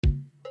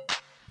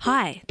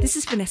Hi, this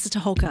is Vanessa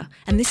Toholka,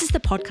 and this is the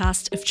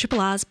podcast of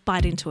Triple R's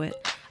Bite Into It,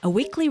 a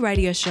weekly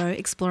radio show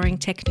exploring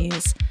tech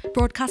news,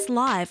 broadcast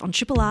live on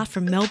Triple R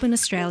from Melbourne,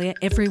 Australia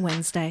every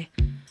Wednesday.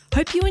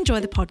 Hope you enjoy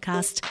the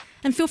podcast,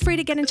 and feel free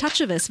to get in touch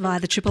with us via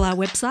the Triple R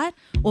website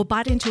or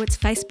Bite Into It's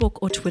Facebook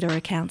or Twitter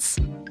accounts.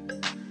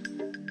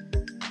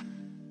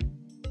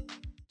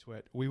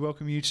 We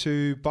welcome you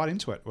to Bite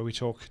Into It, where we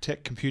talk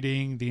tech,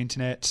 computing, the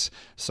internet,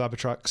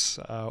 Cybertrucks,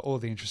 all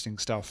of the interesting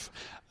stuff.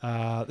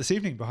 This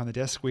evening, behind the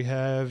desk, we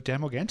have Dan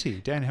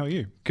Morganti. Dan, how are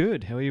you?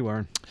 Good. How are you,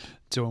 Warren?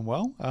 Doing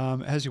well.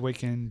 How's your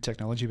week in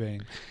technology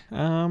been?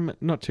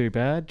 Not too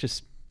bad.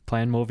 Just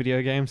playing more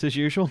video games as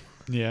usual.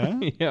 Yeah?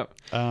 Yep.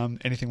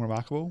 Anything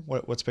remarkable?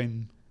 What's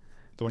been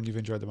the one you've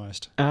enjoyed the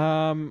most?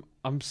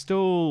 I'm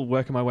still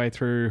working my way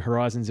through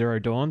Horizon Zero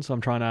Dawn, so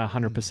I'm trying to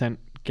 100%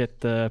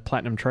 get the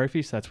Platinum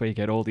Trophy, so that's where you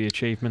get all the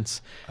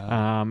achievements.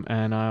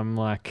 And I'm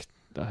like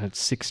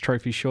 6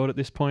 trophies short at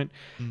this point.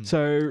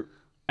 So,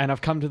 and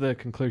I've come to the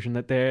conclusion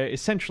that they're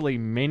essentially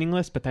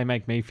meaningless, but they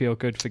make me feel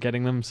good for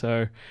getting them.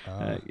 So,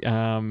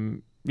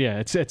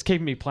 it's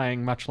keeping me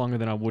playing much longer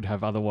than I would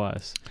have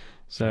otherwise.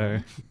 So,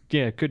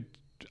 yeah, good.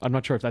 I'm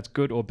not sure if that's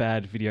good or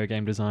bad video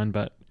game design,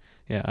 but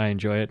yeah, I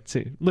enjoy it. It's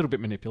a little bit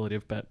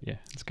manipulative, but yeah,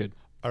 it's good.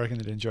 I reckon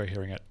they'd enjoy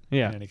hearing it.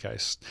 Yeah. In any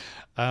case,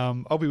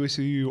 I'll be with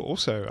you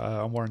also.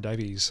 I'm Warren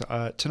Davies.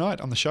 Tonight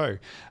on the show,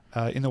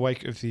 in the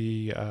wake of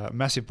the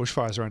massive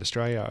bushfires around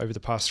Australia over the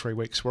past 3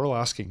 weeks, we're all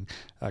asking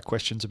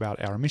questions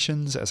about our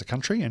emissions as a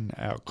country and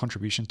our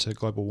contribution to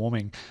global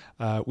warming.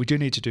 We do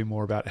need to do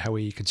more about how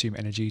we consume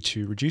energy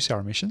to reduce our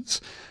emissions.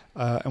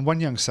 And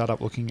one young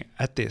startup looking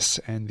at this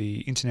and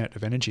the Internet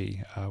of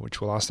Energy, which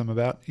we'll ask them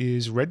about,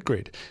 is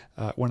RedGrid.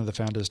 One of the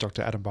founders,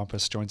 Dr. Adam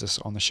Bumpus, joins us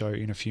on the show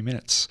in a few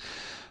minutes.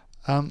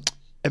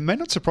 It may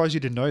not surprise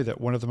you to know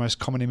that one of the most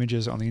common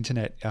images on the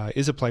internet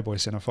is a Playboy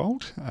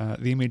centerfold.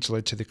 The image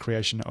led to the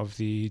creation of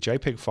the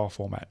JPEG file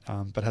format,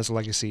 but has a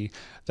legacy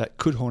that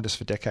could haunt us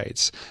for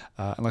decades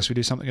unless we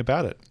do something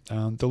about it.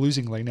 The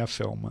Losing Lena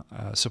film,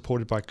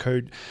 supported by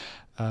Code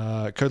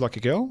Like a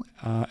Girl,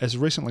 has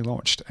recently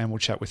launched, and we'll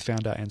chat with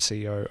founder and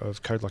CEO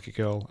of Code Like a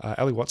Girl,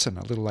 Ali Watson,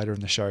 a little later in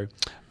the show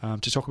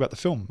to talk about the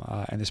film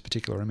and this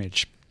particular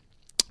image.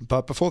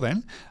 But before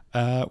then,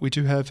 we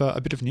do have a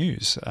bit of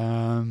news.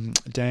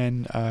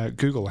 Dan,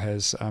 Google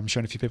has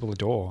shown a few people the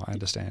door, I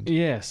understand.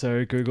 Yeah,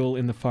 so Google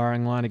in the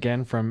firing line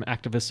again from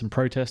activists and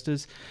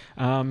protesters.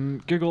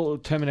 Google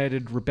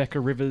terminated Rebecca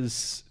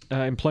Rivers'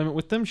 employment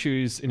with them.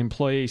 She was an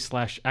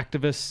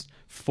employee/activist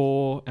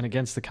for and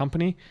against the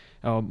company,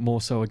 or more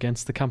so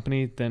against the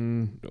company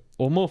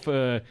more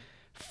for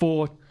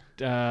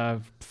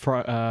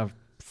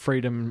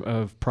freedom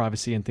of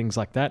privacy and things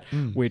like that,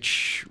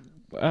 which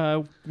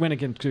went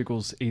against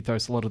Google's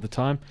ethos a lot of the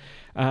time.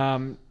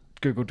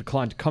 Google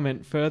declined to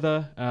comment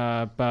further,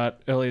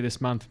 but earlier this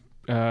month,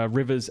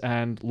 Rivers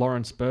and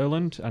Lawrence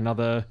Berland,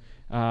 another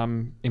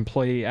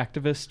employee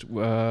activist,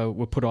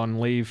 were put on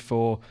leave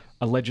for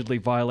allegedly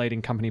violating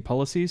company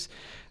policies.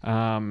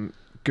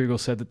 Google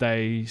said that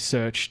they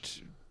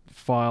searched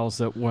files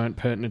that weren't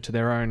pertinent to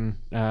their own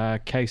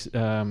case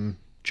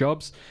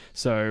jobs.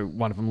 So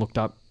one of them looked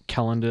up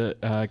calendar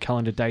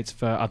dates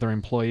for other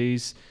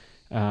employees,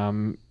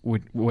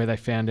 where they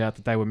found out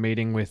that they were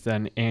meeting with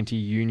an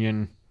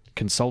anti-union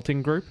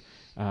consulting group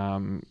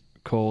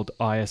called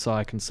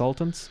ISI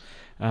Consultants.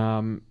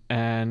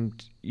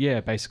 And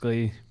yeah,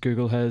 basically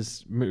Google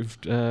has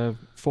moved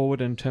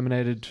forward and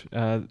terminated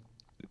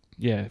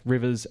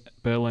Rivers,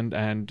 Berland,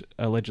 and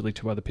allegedly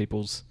 2 other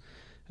people's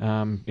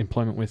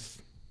employment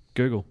with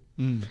Google.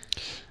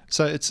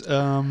 So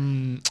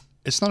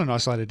it's not an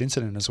isolated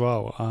incident as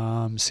well.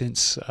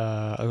 Since,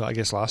 I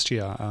guess, last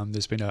year,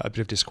 there's been a bit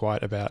of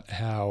disquiet about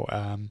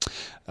how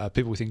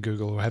people within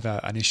Google who have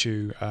an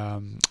issue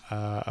or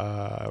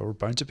a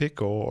bone to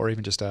pick or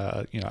even just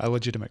a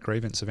legitimate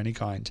grievance of any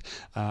kind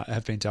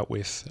have been dealt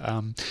with.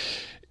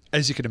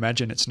 As you can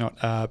imagine, it's not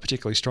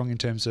particularly strong in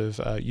terms of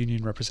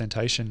union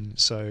representation.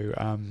 So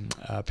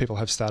people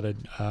have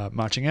started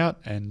marching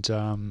out, and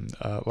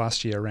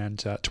last year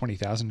around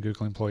 20,000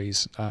 Google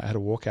employees had a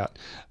walkout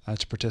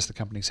to protest the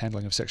company's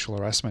handling of sexual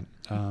harassment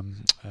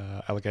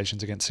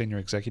allegations against senior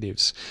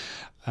executives.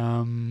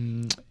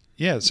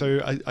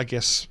 So I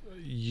guess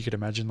you could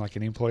imagine, like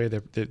an employer,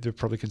 they're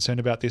probably concerned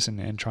about this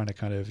and trying to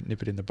kind of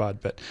nip it in the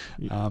bud. But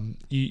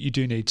you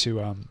do need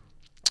to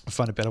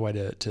find a better way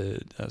to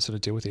sort of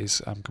deal with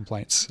these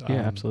complaints. Yeah,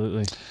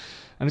 absolutely.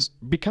 And it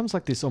becomes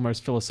like this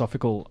almost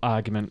philosophical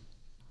argument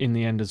in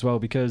the end as well,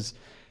 because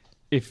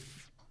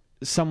if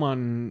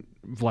someone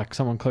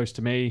close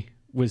to me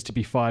was to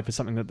be fired for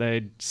something that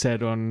they'd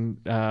said on,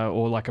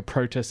 or like a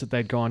protest that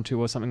they'd gone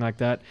to or something like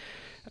that,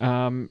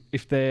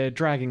 if they're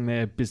dragging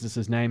their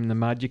business's name in the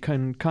mud, you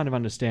can kind of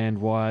understand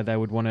why they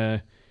would want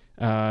to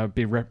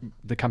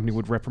the company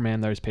would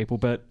reprimand those people.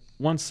 But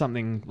once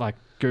something like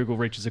Google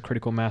reaches a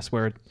critical mass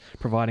where it's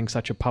providing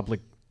such a public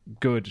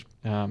good,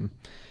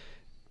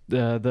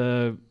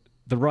 the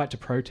right to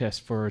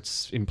protest for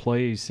its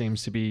employees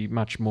seems to be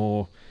much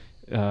more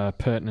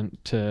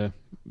pertinent to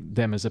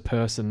them as a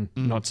person,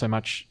 not so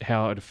much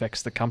how it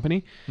affects the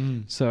company.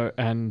 So,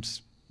 and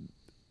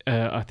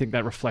I think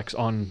that reflects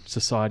on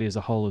society as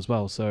a whole as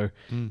well. So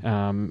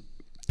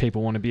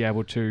people want to be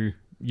able to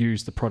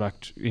use the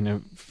product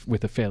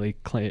with a fairly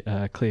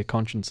clear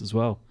conscience as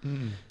well.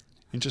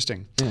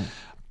 Interesting. Yeah.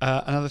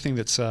 Another thing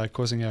that's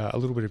causing a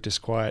little bit of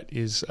disquiet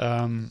is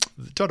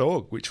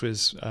 .org, which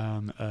was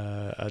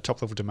a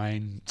top-level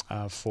domain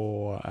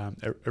for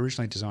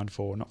originally designed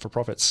for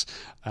not-for-profits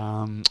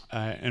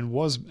and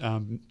was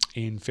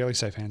in fairly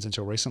safe hands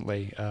until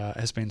recently,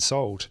 has been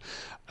sold.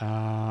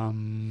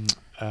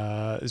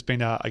 There's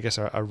been, I guess,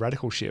 a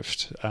radical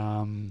shift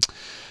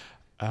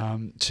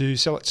to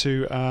sell it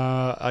to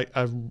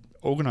a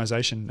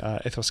organisation,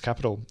 Ethos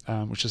Capital,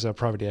 which is a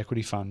private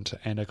equity fund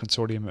and a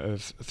consortium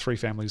of three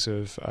families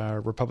of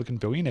Republican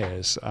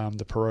billionaires,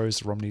 the Perot's,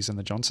 the Romneys and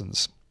the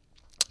Johnsons.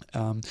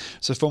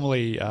 So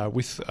formerly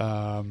with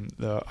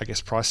the, I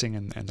guess, pricing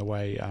and the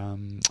way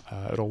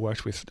it all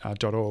worked with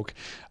 .org,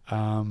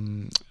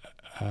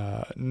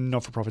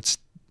 not-for-profits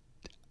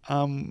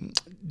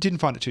didn't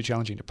find it too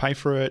challenging to pay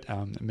for it,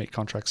 meet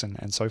contracts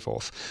and so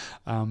forth.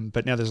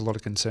 But now there's a lot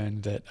of concern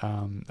that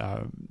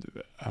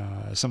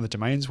some of the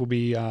domains will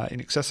be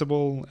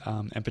inaccessible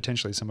and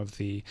potentially some of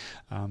the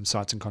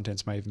sites and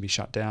contents may even be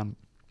shut down.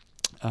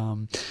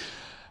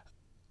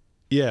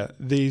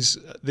 These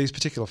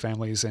particular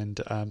families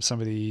and some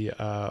of the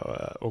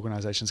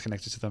organisations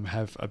connected to them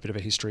have a bit of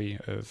a history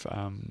of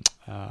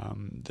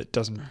that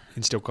doesn't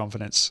instill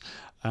confidence.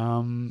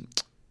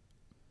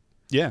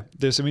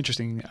 There's some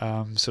interesting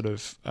sort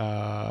of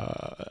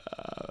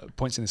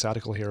points in this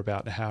article here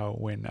about how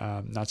when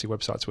Nazi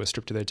websites were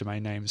stripped of their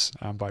domain names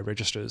by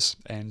registrars,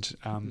 and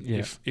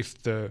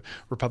if the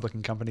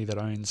Republican company that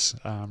owns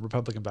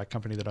Republican-backed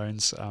company that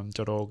owns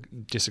 .org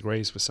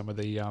disagrees with some of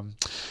the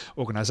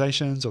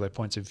organisations or their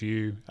points of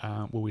view,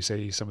 will we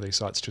see some of these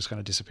sites just kind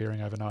of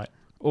disappearing overnight?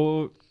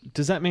 Or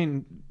does that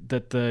mean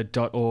that the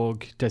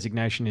 .org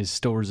designation is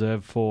still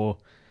reserved for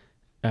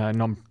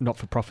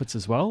not-for-profits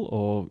as well,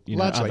 or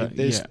largely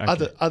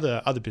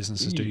other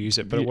businesses do use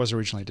it, but it was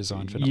originally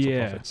designed for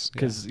not-for-profits.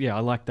 Because I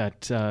like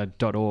that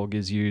 .org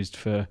is used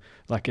for,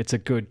 like, it's a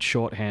good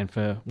shorthand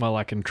for, well,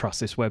 I can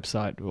trust this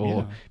website,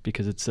 or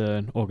because it's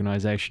an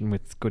organisation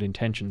with good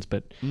intentions,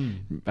 but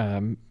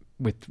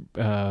with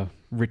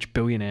rich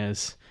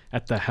billionaires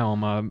at the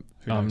helm, I'm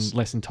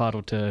less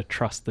entitled to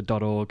trust the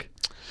 .org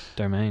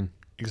domain.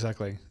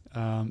 Exactly.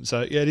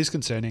 So it is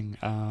concerning.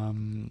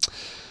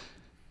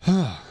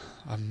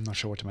 I'm not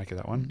sure what to make of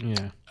that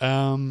one.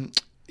 I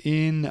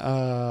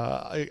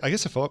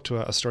guess a follow-up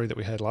to a story that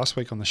we had last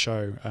week on the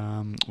show,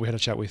 we had a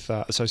chat with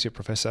Associate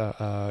Professor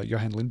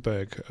Johan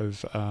Lindberg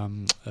of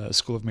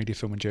School of Media,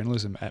 Film and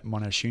Journalism at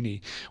Monash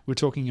Uni. We were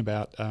talking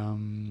about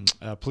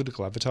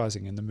political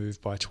advertising and the move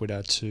by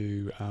Twitter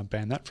to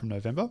ban that from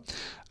November.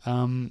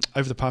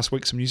 Over the past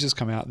week, some news has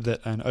come out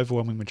that an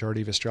overwhelming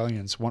majority of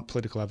Australians want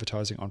political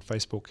advertising on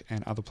Facebook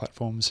and other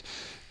platforms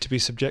to be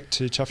subject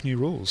to tough new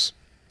rules.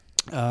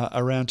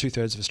 Around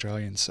 2/3 of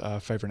Australians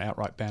favour an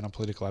outright ban on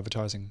political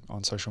advertising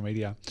on social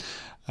media.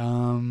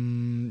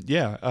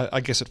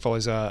 I guess it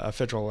follows a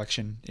federal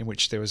election in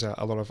which there was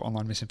a lot of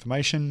online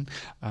misinformation.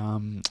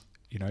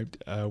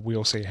 We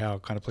all see how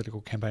kind of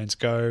political campaigns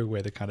go,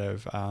 where the kind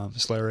of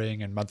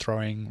slurring and mud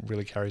throwing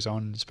really carries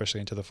on, especially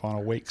into the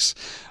final weeks.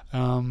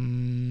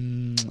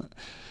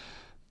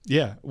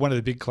 One of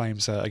the big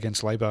claims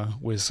against Labor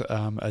was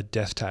a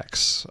death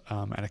tax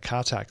and a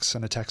car tax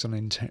and a tax on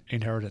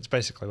inheritance.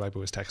 Basically, Labor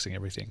was taxing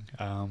everything,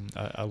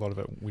 a lot of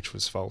it which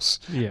was false.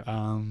 So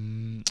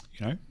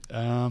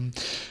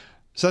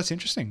that's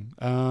interesting.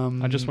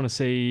 I just want to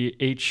see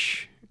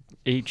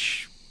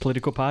each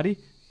political party,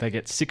 they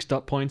get 6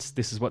 dot points.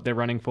 This is what they're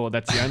running for.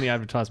 That's the only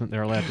advertisement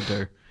they're allowed to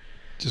do.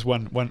 Just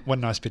one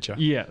nice picture.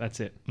 Yeah, that's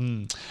it.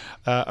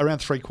 Around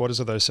 3/4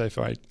 of those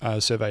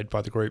surveyed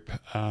by the group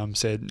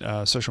said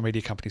social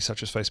media companies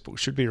such as Facebook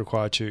should be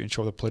required to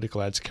ensure the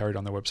political ads carried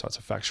on their websites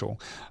are factual.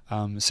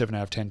 7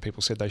 out of 10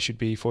 people said they should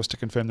be forced to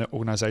confirm that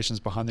organisations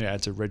behind their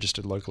ads are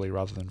registered locally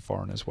rather than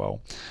foreign as well,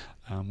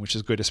 which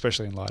is good,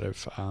 especially in light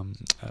of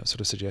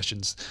sort of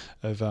suggestions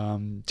of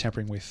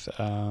tampering with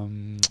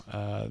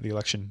the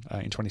election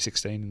in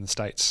 2016 in the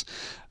States.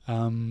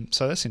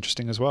 So that's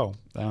interesting as well.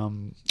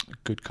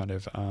 Good kind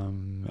of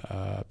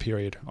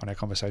period on our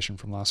conversation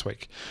from last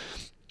week.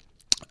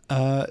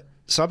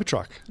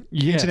 Cybertruck.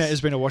 The internet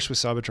has been awash with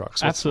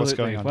Cybertrucks. What's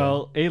going on?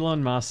 Well,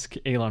 Elon Musk.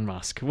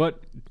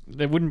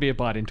 There wouldn't be a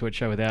Bite Into It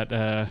show without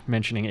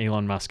mentioning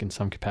Elon Musk in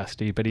some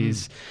capacity, but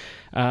he's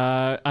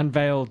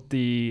unveiled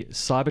the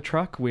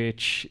Cybertruck,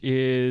 which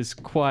is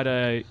quite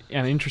an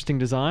interesting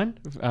design.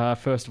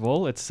 First of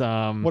all, it's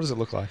what does it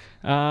look like?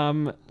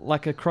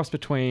 Like a cross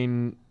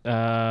between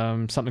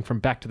something from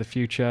Back to the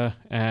Future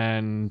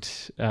and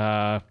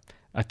a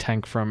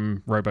tank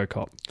from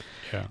RoboCop.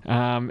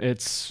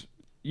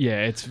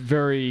 It's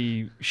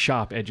very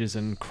sharp edges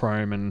and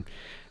chrome and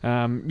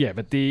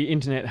but the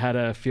internet had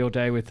a field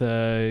day with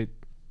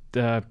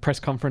the press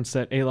conference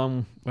that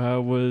Elon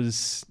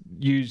was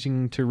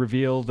using to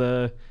reveal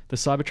the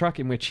Cybertruck,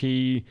 in which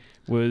he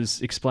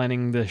was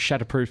explaining the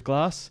shatterproof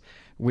glass,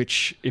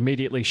 which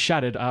immediately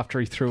shattered after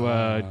he threw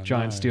a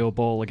giant steel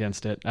ball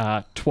against it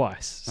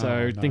twice.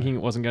 So thinking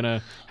it wasn't going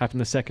to happen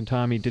the second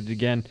time, he did it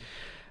again.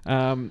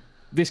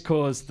 This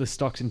caused the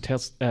stocks in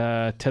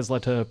Tesla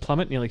to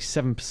plummet nearly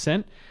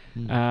 7%.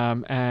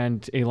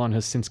 And Elon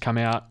has since come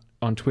out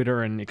on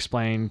Twitter and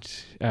explained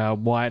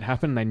why it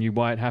happened. They knew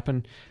why it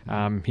happened.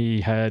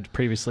 He had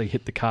previously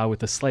hit the car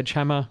with a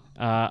sledgehammer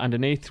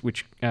underneath,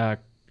 which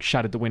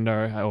shattered the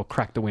window or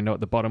cracked the window at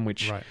the bottom,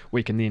 which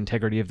weakened the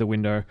integrity of the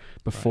window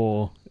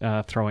before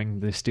throwing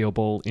the steel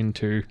ball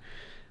into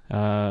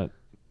the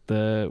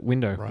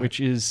window, which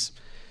is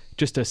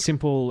just a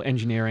simple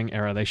engineering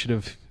error. They should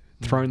have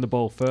thrown the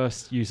ball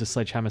first, used a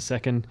sledgehammer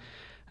second.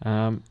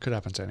 Could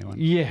happen to anyone.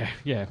 Yeah,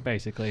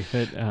 basically.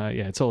 But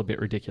it's all a bit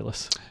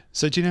ridiculous.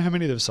 So do you know how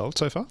many they've sold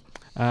so far?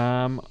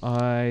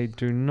 I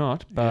do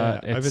not,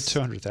 but over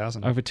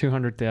 200,000. Over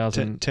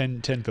 200,000.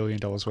 $10 billion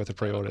worth of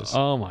pre-orders.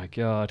 Oh my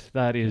God,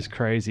 that is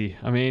crazy.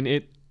 I mean,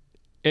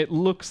 it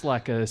looks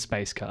like a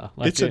space car.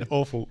 It's an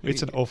awful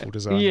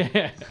design. Yeah,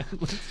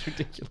 it looks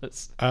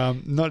ridiculous.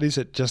 Not is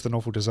it just an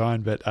awful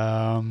design, but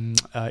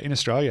in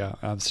Australia,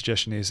 the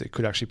suggestion is it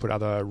could actually put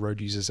other road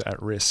users at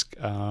risk.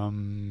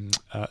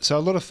 So a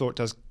lot of thought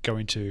does go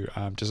into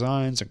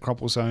designs and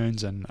crumple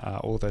zones and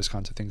all of those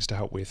kinds of things to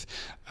help with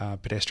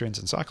pedestrians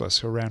and cyclists,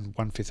 who are around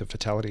 1/5 of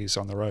fatalities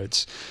on the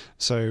roads.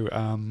 So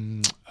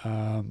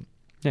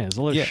there's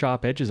a lot of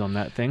sharp edges on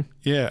that thing.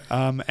 Yeah,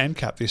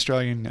 ANCAP, the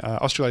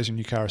Australian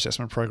New Car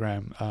Assessment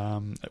Program,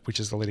 which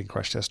is the leading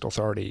crash test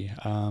authority,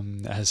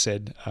 has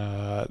said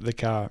the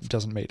car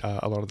doesn't meet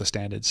a lot of the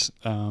standards.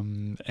 They're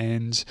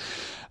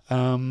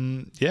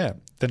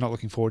not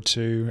looking forward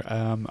to,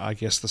 I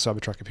guess, the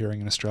Cybertruck appearing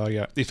in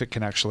Australia, if it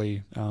can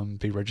actually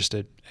be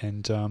registered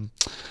and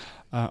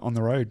on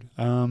the road.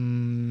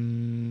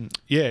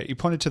 You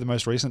pointed to the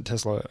most recent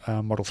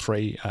Tesla Model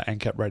 3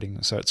 ANCAP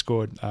rating, so it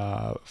scored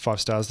 5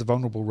 stars. The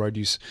vulnerable road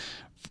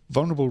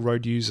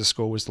user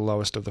score was the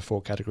lowest of the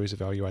 4 categories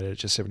evaluated at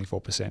just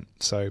 74%.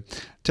 So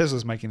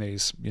Tesla's making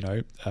these,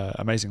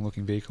 amazing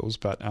looking vehicles,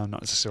 but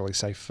not necessarily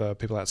safe for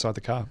people outside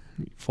the car.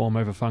 Form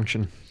over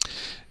function.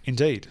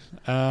 Indeed.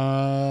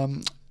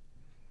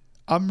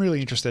 I'm really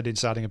interested in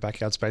starting a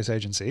backyard space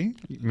agency.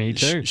 Me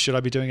too. Should I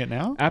be doing it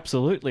now?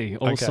 Absolutely.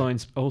 All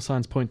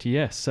signs point to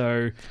yes.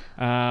 So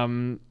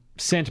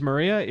Santa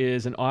Maria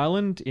is an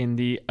island in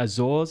the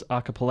Azores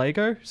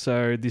archipelago.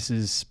 So this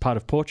is part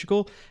of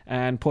Portugal,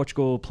 and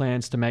Portugal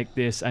plans to make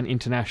this an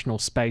international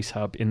space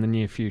hub in the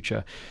near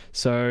future.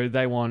 So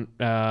they want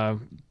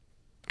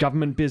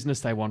government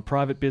business, they want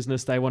private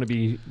business, they want to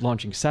be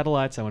launching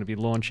satellites, they want to be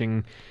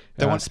launching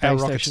they want space our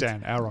rockets,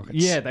 stations. Dan, our rockets.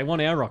 Yeah, they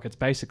want our rockets,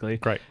 basically.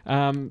 Great.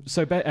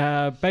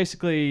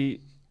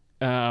 Basically,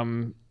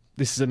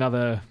 this is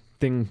another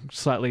thing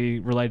slightly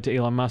related to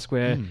Elon Musk,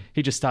 where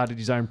he just started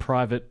his own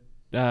private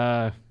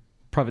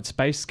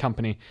space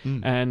company,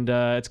 and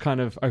it's kind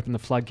of opened the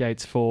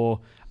floodgates for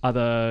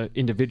other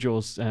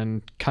individuals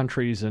and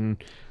countries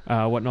and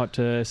whatnot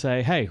to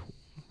say, hey,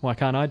 why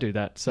can't I do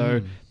that?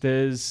 So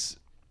there's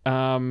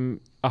a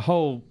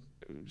whole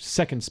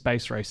second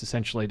space race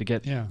essentially to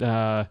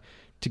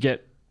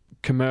get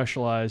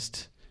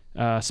commercialized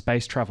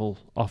space travel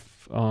off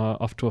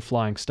to a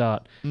flying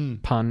start.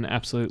 Pun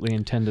absolutely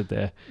intended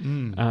there.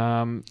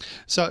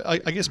 So I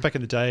guess back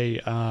in the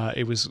day,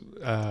 it was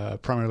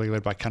primarily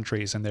led by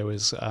countries, and there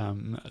was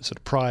sort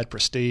of pride,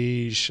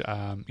 prestige.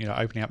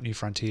 Opening up new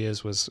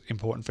frontiers was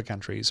important for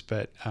countries,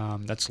 but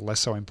that's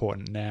less so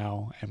important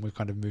now, and we've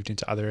kind of moved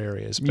into other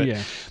areas. But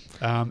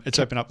it's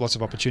opened up lots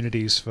of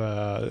opportunities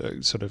for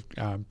sort of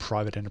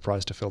private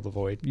enterprise to fill the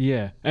void.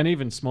 Yeah, and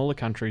even smaller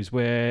countries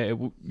where it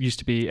used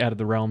to be out of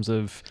the realms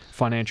of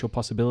financial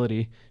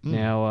possibility.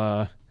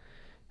 Now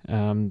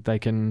they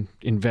can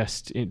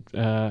invest in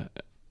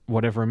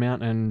whatever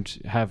amount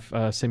and have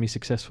a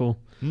semi-successful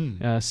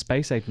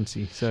space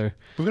agency. So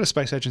we've got a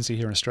space agency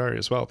here in Australia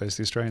as well. There's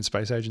the Australian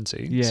Space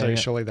Agency.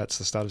 Surely that's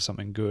the start of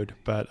something good.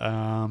 But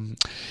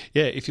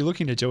if you're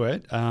looking to do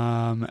it,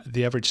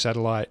 the average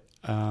satellite,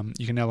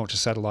 you can now launch a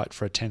satellite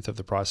for 1/10 of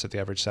the price of the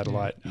average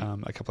satellite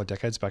a couple of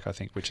decades back, I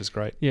think, which is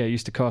great. Yeah, it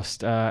used to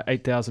cost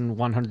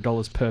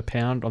 $8,100 per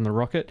pound on the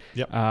rocket.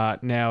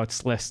 Now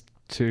it's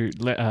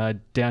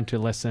down to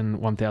less than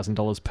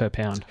 $1,000 per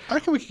pound. I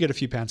reckon we could get a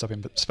few pounds up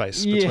in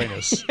space between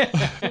us.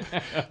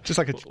 Just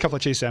like a couple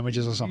of cheese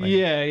sandwiches or something.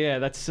 Yeah,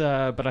 that's.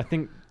 But I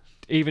think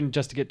even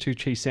just to get 2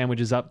 cheese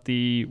sandwiches up,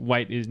 the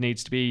weight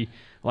needs to be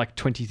like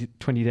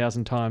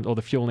 20,000 times, or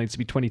the fuel needs to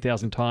be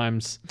 20,000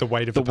 times the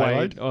weight of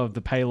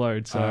the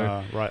payload.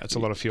 So right, that's a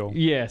lot of fuel.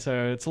 Yeah,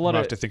 so it's a lot. I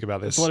have to think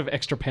about this. It's a lot of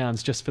extra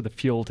pounds just for the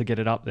fuel to get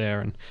it up there,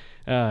 and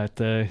might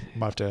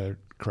have to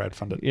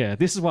crowdfund it. Yeah,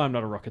 this is why I'm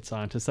not a rocket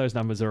scientist. Those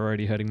numbers are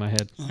already hurting my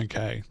head.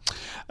 Okay,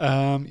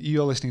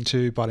 you're listening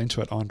to Bite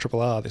Into It on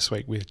Triple R this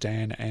week with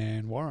Dan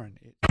and Warren.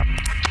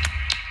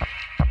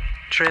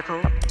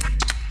 Triple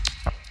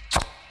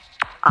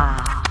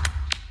R.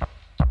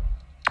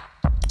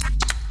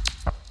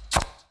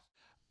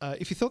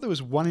 If you thought there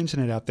was one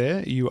internet out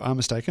there, you are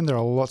mistaken. There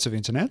are lots of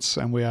internets,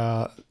 and we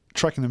are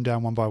tracking them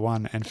down one by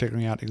one and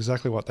figuring out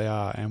exactly what they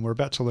are. And we're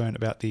about to learn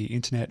about the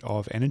Internet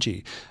of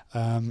Energy,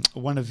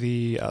 one of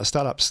the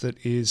startups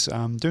that is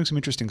doing some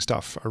interesting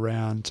stuff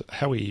around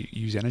how we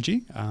use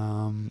energy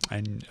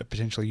and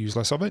potentially use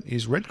less of it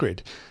is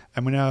RedGrid.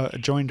 And we're now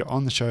joined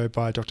on the show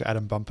by Dr.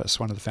 Adam Bumpus,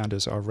 one of the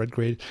founders of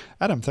RedGrid.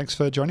 Adam, thanks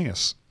for joining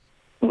us.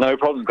 No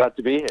problem. Glad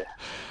to be here.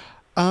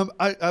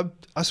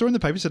 I saw in the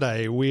paper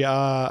today we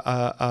are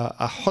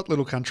a hot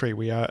little country.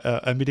 We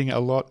are emitting a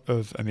lot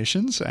of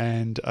emissions,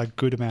 and a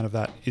good amount of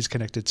that is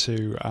connected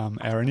to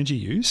our energy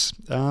use.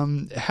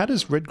 How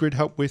does RedGrid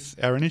help with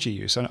our energy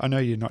use? I know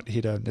you're not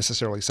here to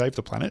necessarily save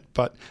the planet,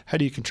 but how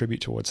do you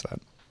contribute towards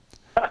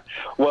that?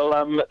 Well,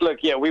 look,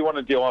 we want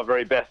to do our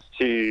very best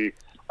to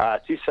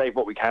save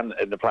what we can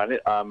in the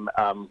planet.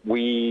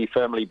 We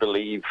firmly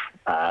believe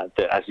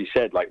that, as you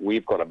said,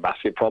 we've got a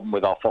massive problem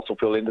with our fossil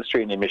fuel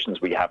industry and the emissions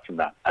we have from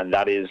that, and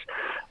that is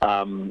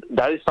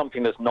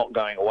something that's not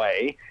going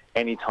away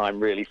anytime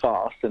really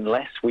fast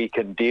unless we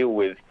can deal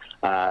with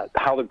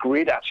how the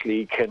grid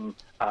actually can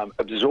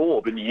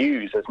absorb and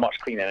use as much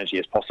clean energy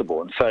as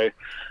possible. And so,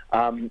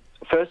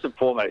 first and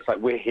foremost,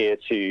 we're here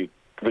to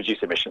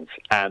reduce emissions,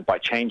 and by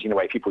changing the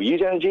way people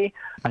use energy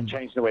and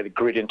changing the way the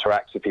grid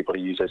interacts with people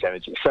who use those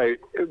energy. So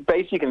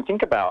basically you can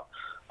think about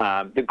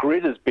the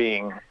grid as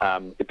being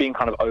kind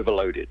of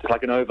overloaded. It's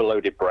like an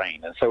overloaded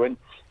brain. And so when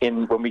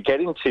we get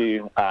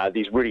into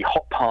these really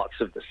hot parts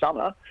of the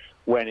summer,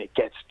 when it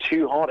gets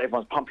too hot,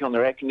 everyone's pumping on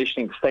their air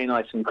conditioning to stay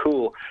nice and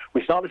cool,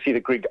 we start to see the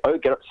grid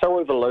get so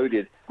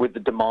overloaded with the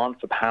demand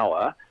for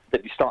power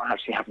that you start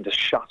actually having to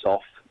shut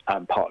off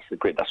parts of the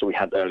grid. That's what we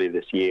had earlier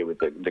this year with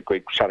the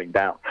grid shutting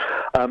down.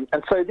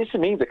 And so this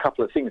means a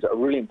couple of things that are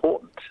really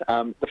important.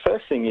 The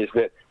first thing is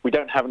that we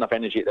don't have enough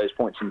energy at those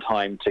points in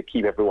time to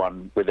keep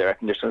everyone with their air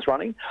conditioners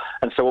running.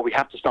 And so what we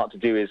have to start to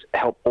do is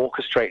help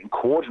orchestrate and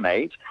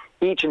coordinate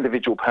each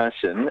individual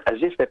person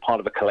as if they're part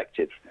of a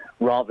collective,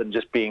 rather than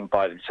just being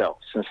by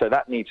themselves. And so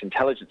that needs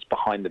intelligence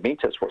behind the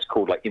meters, what's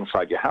called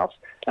inside your house.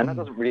 And that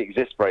doesn't really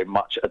exist very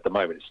much at the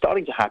moment. It's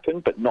starting to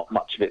happen, but not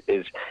much of it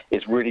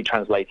is really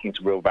translating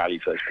to real value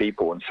for those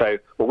people. And so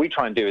what we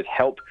try and do is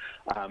help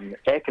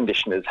air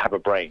conditioners have a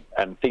brain,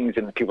 and things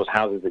in people's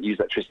houses that use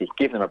electricity,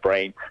 give them a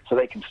brain so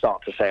they can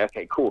start to say,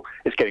 okay, cool,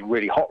 it's getting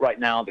really hot right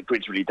now, the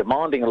grid's really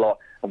demanding a lot,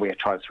 and we're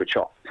trying to switch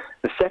off.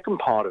 The second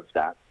part of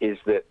that is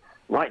that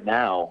right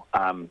now,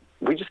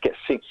 we just get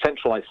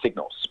centralized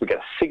signals. We get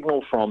a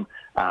signal from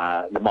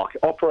the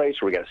market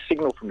operator, we get a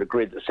signal from the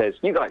grid that says,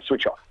 you guys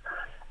switch off.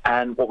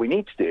 And what we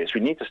need to do is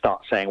we need to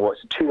start saying, well,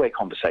 it's a two-way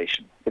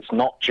conversation. It's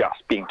not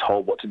just being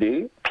told what to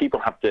do. People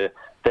have their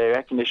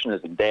air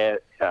conditioners and their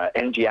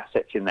energy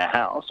assets in their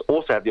house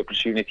also have the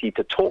opportunity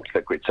to talk to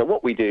the grid. So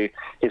what we do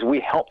is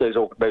we help those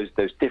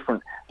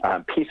different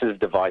pieces of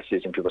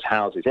devices in people's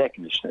houses, air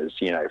conditioners,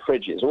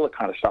 fridges, all the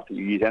kind of stuff that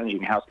you use energy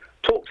in your house,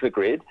 talk to the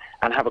grid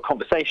and have a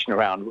conversation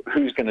around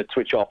who's going to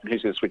switch off and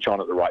who's going to switch on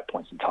at the right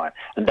points in time.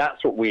 And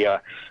that's what we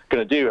are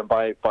going to do. And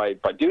by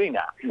doing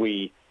that,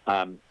 we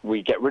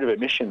get rid of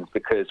emissions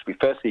because we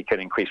firstly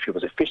can increase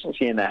people's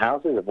efficiency in their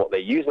houses of what they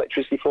use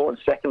electricity for, and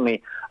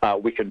secondly,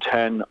 we can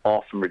turn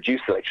off and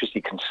reduce the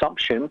electricity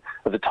consumption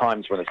at the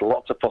times when there's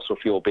lots of fossil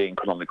fuel being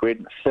put on the grid.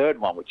 And the third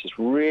one, which is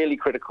really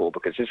critical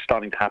because this is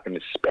starting to happen,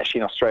 especially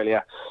in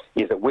Australia,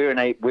 is that we're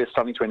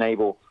starting to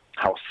enable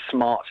how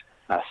smart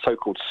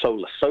so-called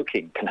solar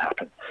soaking can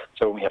happen.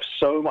 So when we have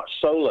so much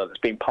solar that's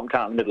being pumped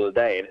out in the middle of the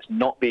day and it's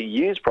not being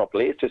used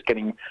properly, it's just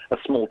getting a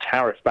small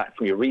tariff back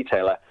from your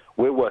retailer,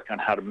 we're working on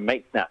how to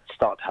make that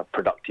start to have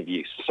productive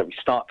use. So we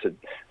start to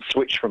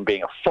switch from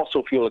being a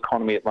fossil fuel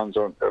economy to one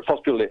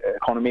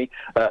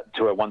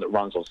that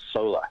runs on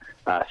solar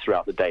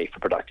throughout the day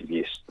for productive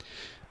use.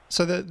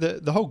 So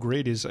the whole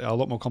grid is a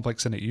lot more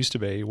complex than it used to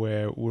be,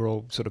 where we're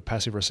all sort of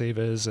passive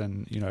receivers,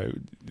 and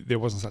there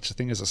wasn't such a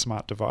thing as a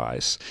smart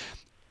device.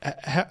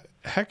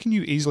 How can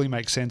you easily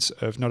make sense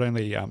of not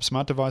only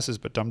smart devices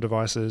but dumb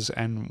devices,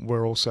 and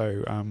we're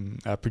also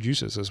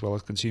producers as well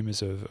as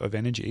consumers of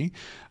energy?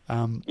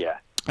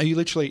 Are you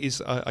literally,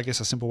 I guess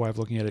a simple way of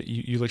looking at it,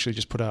 you literally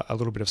just put a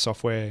little bit of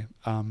software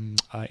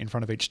in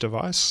front of each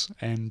device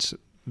and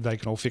they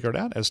can all figure it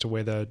out as to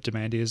where the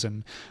demand is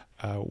and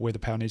where the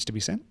power needs to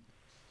be sent?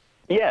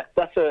 Yeah,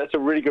 that's a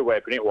really good way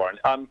of putting it, Warren.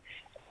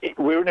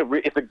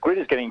 If the grid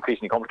is getting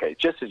increasingly complicated,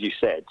 just as you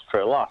said, for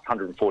the last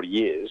 140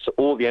 years,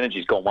 all the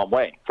energy's gone one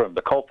way, from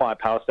the coal-fired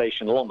power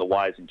station along the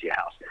wires into your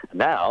house. And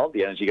now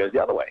the energy goes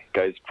the other way. It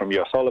goes from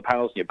your solar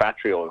panels, your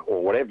battery, or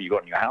whatever you've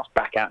got in your house,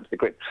 back out into the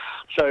grid.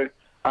 So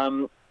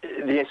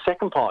the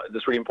second part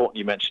that's really important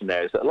you mentioned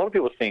there is that a lot of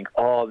people think,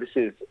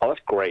 that's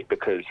great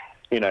because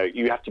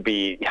you have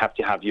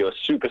to have your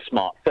super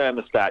smart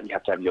thermostat, you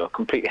have to have your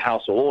completely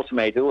house all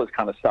automated, all this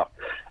kind of stuff.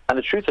 And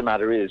the truth of the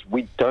matter is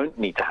we don't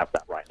need to have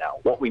that right now.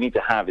 What we need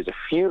to have is a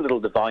few little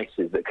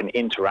devices that can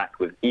interact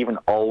with even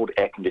old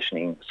air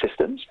conditioning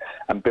systems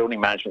and building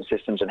management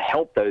systems and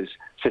help those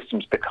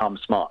systems become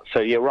smart. So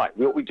you're right.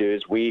 What we do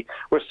is we're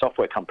a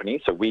software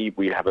company, so we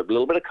have a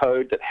little bit of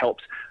code that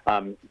helps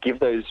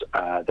give those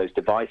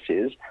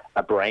devices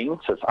a brain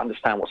to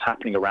understand what's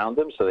happening around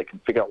them, so they can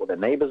figure out what their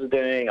neighbors are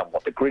doing and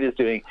what the grid is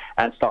doing,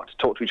 and start to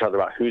talk to each other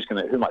about who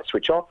might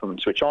switch off and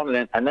switch on,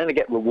 and then they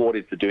get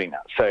rewarded for doing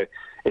that. So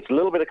it's a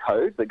little bit of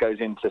code that goes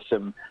into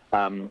some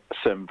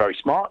very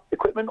smart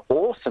equipment,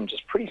 or some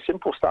just pretty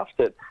simple stuff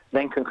that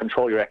then can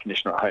control your air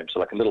conditioner at home. So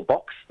like a little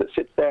box that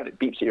sits there and it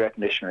beeps at your air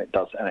conditioner,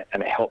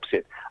 and it helps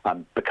it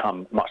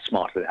become much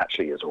smarter than it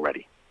actually is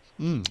already.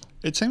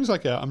 It seems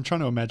like I'm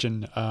trying to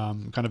imagine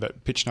kind of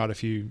at pitch night a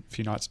few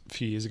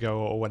years ago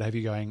or what have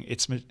you, going,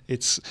 it's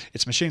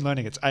machine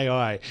learning, it's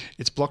AI,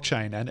 it's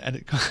blockchain, and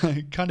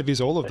it kind of is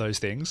all of those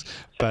things,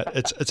 but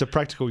it's a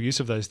practical use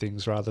of those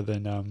things rather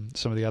than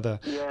some of the other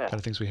kind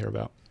of things we hear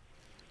about.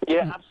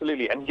 Yeah,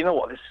 absolutely. And you know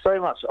what? There's so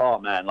much,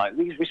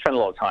 we spend a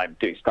lot of time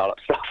doing startup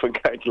stuff and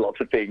going to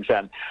lots of things,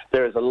 and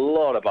there is a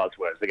lot of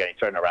buzzwords that are getting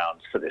thrown around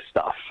for this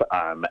stuff.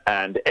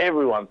 And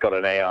everyone's got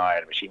an AI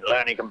and a machine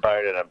learning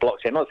component and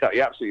blockchain.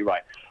 You're absolutely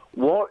right.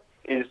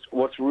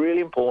 What's really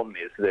important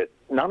is that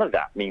none of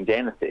that means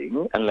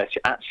anything unless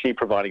you're actually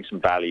providing some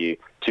value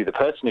to the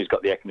person who's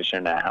got the air conditioner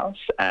in their house,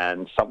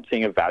 and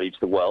something of value to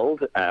the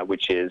world,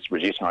 which is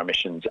reducing our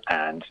emissions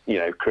and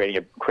creating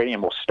a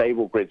more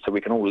stable grid so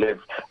we can all live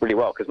really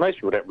well. Because most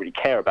people don't really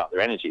care about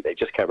their energy; they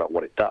just care about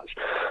what it does.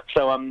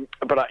 So,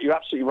 but you're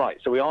absolutely right.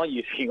 So we are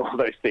using all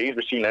those things: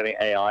 machine learning,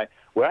 AI.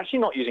 We're actually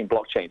not using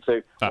blockchain.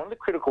 So one of the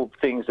critical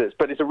things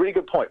but it's a really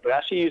good point. We're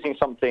actually using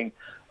something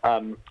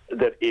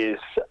that is,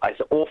 it's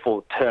an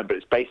awful term, but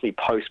it's basically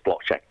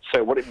post-blockchain.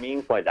 So what it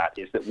means by that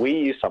is that we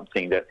use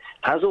something that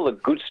has all the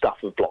good stuff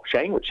of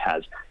blockchain, which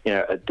has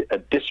a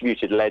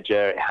distributed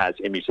ledger, it has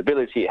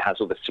immutability, it has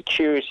all the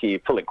security,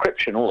 full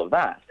encryption, all of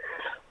that.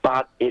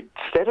 But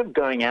instead of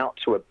going out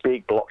to a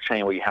big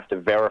blockchain where you have to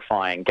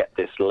verify and get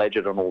this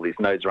ledgered on all these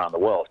nodes around the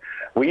world,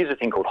 we use a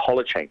thing called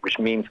holochain, which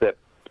means that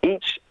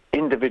each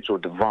individual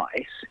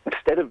device,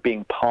 instead of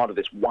being part of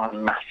this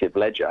one massive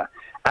ledger,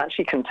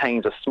 actually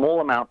contains a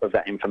small amount of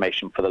that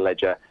information for the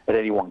ledger at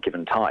any one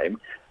given time.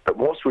 But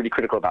what's really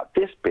critical about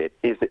this bit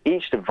is that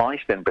each device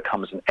then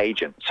becomes an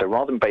agent. So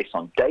rather than based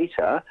on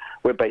data,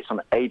 we're based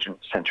on agent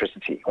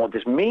centricity. What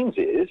this means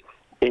is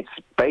it's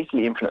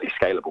basically infinitely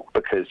scalable,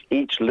 because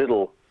each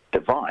little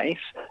device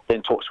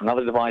then talks to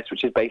another device,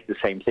 which is basically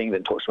the same thing,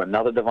 then talks to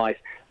another device.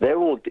 They're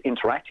all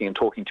interacting and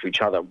talking to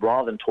each other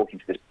rather than talking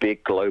to this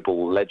big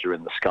global ledger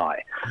in the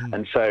sky.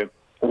 And so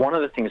one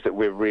of the things that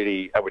we're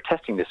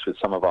testing this with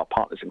some of our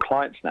partners and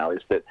clients now,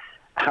 is that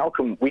how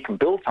can we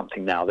build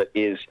something now that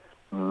is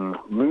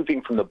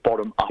moving from the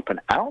bottom up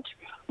and out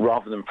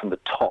rather than from the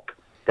top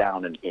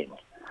down and in.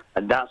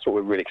 And that's what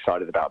we're really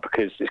excited about,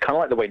 because it's kind of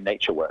like the way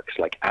nature works,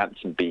 like ants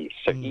and bees.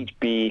 So each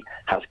bee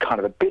has kind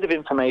of a bit of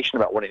information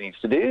about what it needs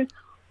to do,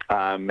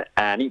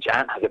 and each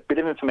ant has a bit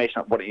of information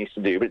about what it needs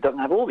to do, but it doesn't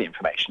have all the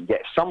information.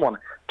 Yet if someone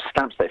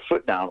stamps their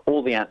foot down,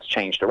 all the ants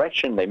change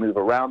direction, they move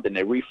around, then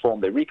they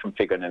reform, they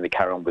reconfigure, and then they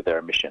carry on with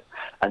their mission.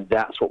 And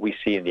that's what we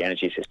see in the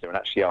energy system. And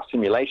actually our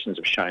simulations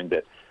have shown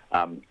that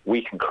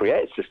we can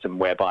create a system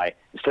whereby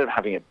instead of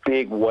having a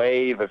big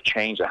wave of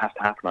change that has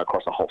to happen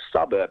across a whole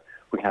suburb,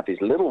 we can have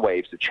these little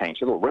waves of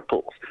change, little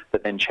ripples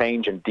that then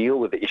change and deal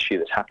with the issue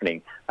that's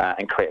happening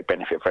and create a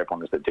benefit for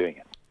everyone as they're doing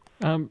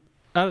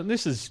it.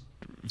 This is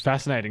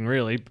fascinating,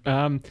 really.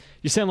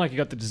 You sound like you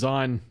got the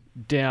design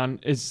down.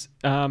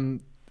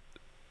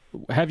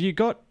 Have you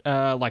got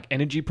like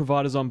energy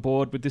providers on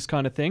board with this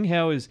kind of thing?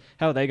 How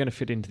are they going to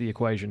fit into the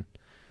equation?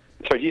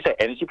 So did you say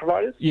energy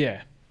providers?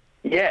 Yeah.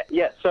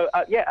 Yeah. So,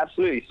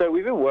 absolutely. So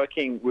we've been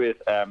working with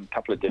a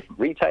couple of different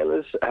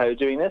retailers who are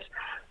doing this.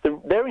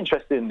 They're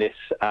interested in this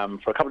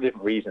for a couple of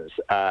different reasons.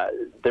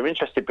 They're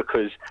interested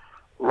because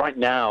right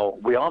now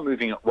we are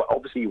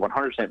obviously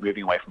 100%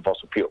 moving away from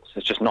fossil fuels.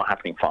 It's just not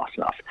happening fast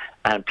enough.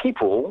 And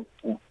people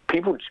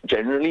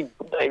generally,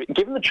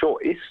 given the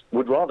choice,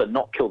 would rather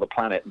not kill the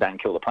planet than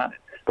kill the planet.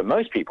 But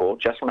most people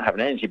just want to have an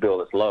energy bill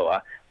that's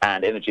lower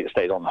and energy that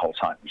stays on the whole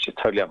time, which is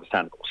totally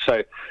understandable.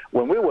 So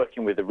when we're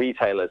working with the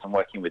retailers and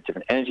working with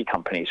different energy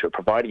companies who are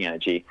providing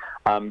energy,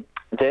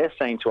 they're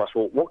saying to us,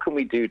 well, what can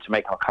we do to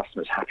make our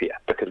customers happier?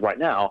 Because right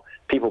now,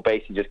 people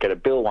basically just get a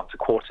bill once a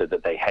quarter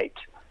that they hate.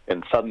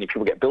 And suddenly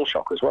people get bill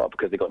shock as well,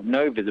 because they've got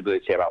no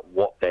visibility about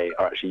what they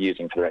are actually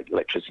using for their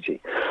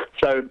electricity.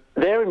 So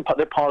they're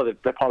part of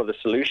the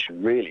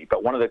solution, really.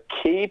 But one of the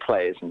key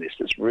players in this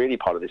that's really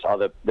part of this are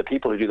the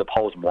people who do the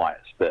poles and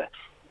wires, the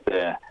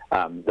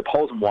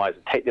poles and wires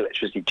that take the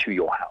electricity to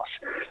your house,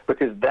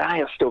 because they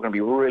are still going to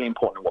be really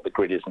important in what the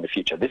grid is in the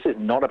future. This is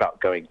not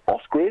about going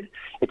off grid.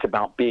 It's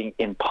about being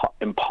in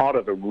part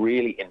of a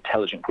really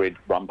intelligent grid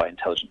run by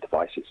intelligent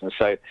devices. And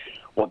so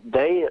what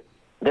they're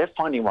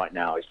finding right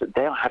now is that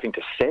they are having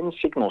to send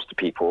signals to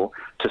people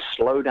to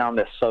slow down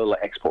their solar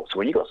exports. So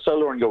when you've got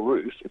solar on your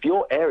roof, if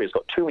your area's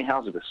got too many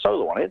houses with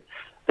solar on it,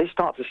 they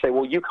start to say,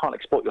 well, you can't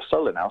export your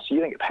solar now, so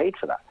you don't get paid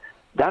for that.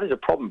 That is a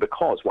problem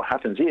because what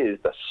happens is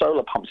the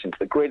solar pumps into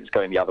the grid, it's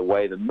going the other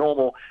way than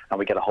normal, and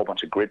we get a whole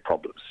bunch of grid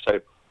problems. So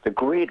the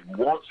grid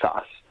wants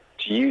us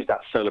to use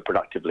that solar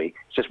productively.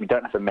 It's just we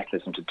don't have a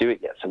mechanism to do it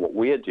yet. So what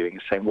we're doing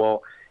is saying,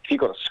 well, if you've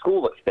got a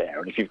school that's there,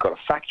 and if you've got a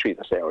factory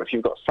that's there, or if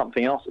you've got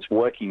something else that's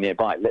working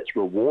nearby, let's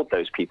reward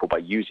those people by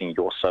using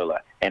your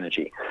solar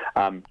energy.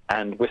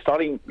 And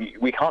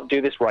we can't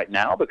do this right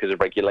now because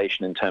of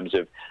regulation in terms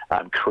of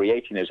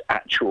creating those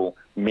actual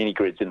mini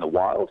grids in the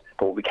wild.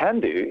 But what we can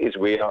do is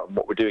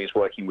what we're doing is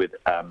working with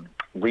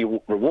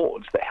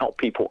rewards that help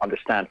people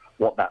understand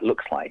what that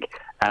looks like.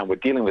 And we're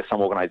dealing with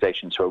some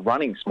organizations who are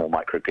running small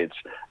microgrids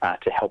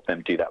to help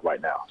them do that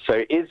right now.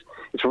 So it's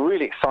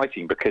really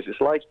exciting because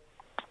it's like,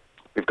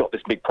 we've got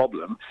this big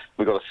problem.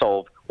 We've got to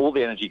solve all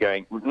the energy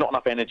going, not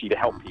enough energy to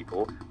help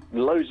people,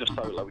 loads of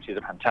solar, which is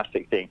a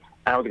fantastic thing,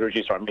 and we're going to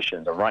reduce our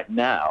emissions. And right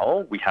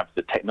now, we have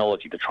the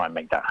technology to try and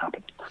make that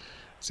happen.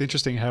 It's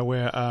interesting how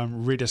we're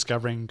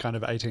rediscovering kind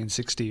of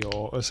 1860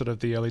 or sort of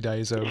the early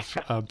days of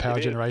power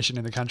generation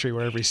in the country,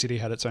 where every city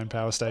had its own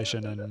power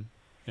station. And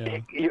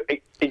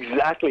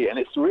Exactly, and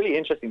it's really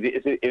interesting.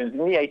 It was in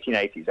the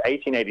 1880s,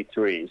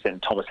 1883,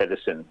 and Thomas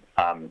Edison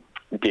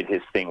did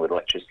his thing with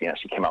electricity and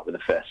actually came up with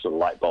the first sort of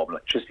light bulb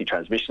electricity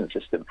transmission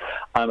system.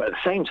 At the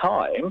same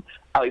time,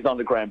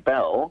 Alexander Graham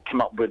Bell came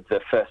up with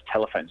the first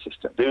telephone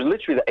system. It was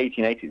literally the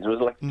 1880s. It was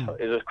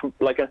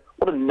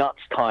what a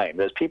nuts time.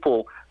 There's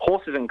people,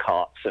 horses and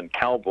carts and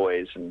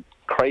cowboys and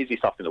crazy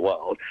stuff in the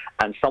world,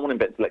 and someone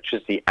invents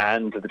electricity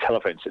and the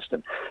telephone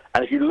system.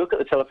 And if you look at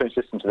the telephone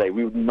system today,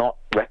 we would not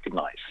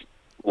recognize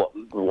what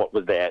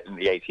was there in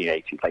the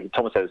 1880s. Like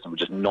Thomas Edison would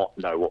just not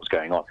know what was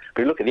going on.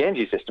 But if you look at the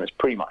energy system, it's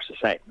pretty much the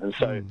same. And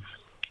so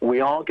we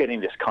are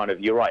getting this kind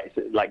of, you're right,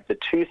 it's like the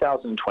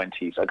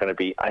 2020s are going to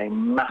be a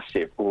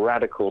massive,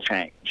 radical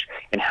change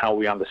in how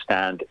we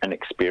understand and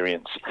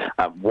experience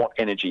what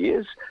energy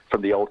is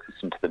from the old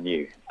system to the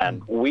new.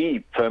 And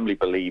we firmly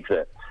believe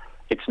that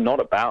it's not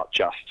about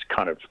just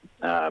kind of,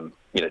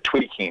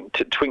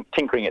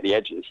 tinkering at the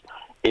edges.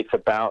 It's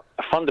about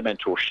a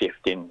fundamental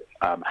shift in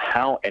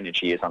how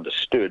energy is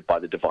understood by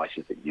the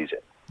devices that use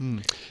it.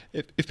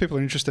 If people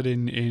are interested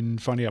in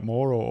finding out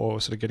more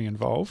or sort of getting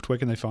involved, where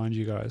can they find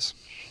you guys?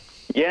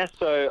 Yeah,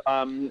 so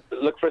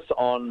look for us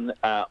on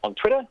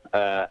Twitter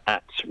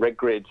at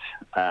redgrid_IO.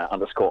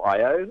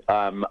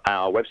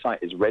 Our website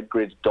is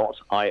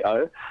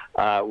redgrid.io.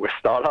 We're a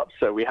startup,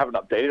 so we haven't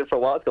updated it for a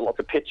while. It's got lots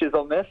of pictures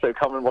on there, so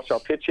come and watch our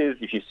pictures.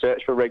 If you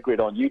search for Redgrid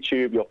on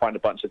YouTube, you'll find a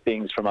bunch of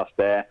things from us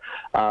there.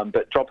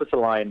 But drop us a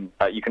line.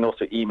 You can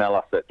also email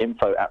us at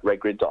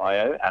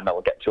info@redgrid.io, and that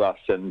will get to us.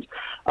 And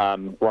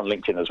we're on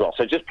LinkedIn as well.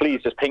 So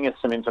please ping us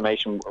some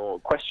information or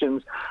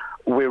questions.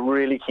 We're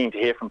really keen to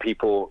hear from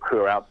people who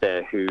are out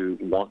there who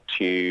want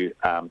to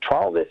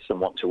trial this and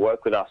want to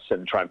work with us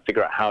and try and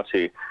figure out how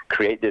to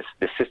create this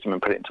system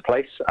and put it into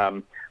place.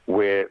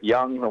 We're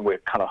young and we're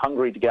kind of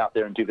hungry to get out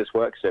there and do this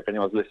work. So if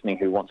anyone's listening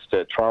who wants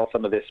to trial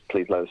some of this,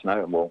 please let us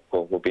know and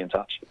we'll be in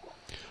touch.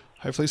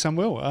 Hopefully some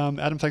will.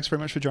 Adam, thanks very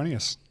much for joining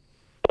us.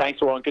 Thanks,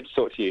 Warren. Good to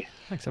talk to you.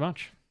 Thanks so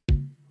much.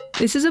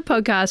 This is a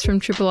podcast from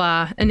Triple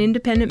R, an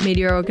independent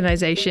media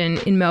organisation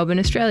in Melbourne,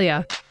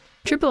 Australia.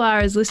 Triple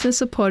R is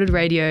listener-supported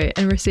radio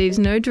and receives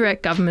no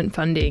direct government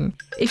funding.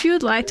 If you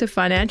would like to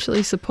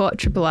financially support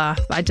Triple R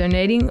by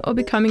donating or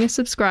becoming a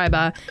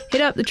subscriber,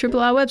 hit up the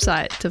Triple R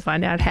website to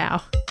find out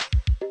how.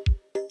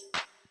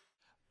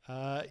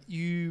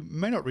 You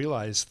may not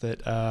realise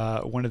that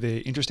one of the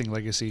interesting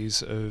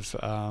legacies of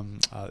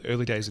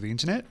early days of the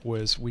internet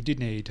was we did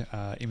need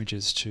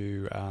images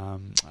to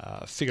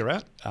figure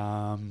out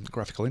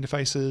graphical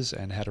interfaces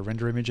and how to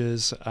render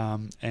images.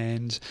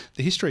 And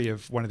the history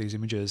of one of these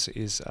images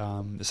is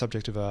the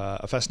subject of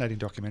a fascinating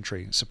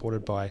documentary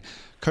supported by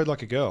Code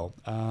Like a Girl.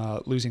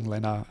 Losing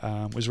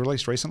Lena was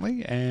released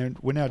recently, and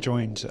we're now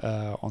joined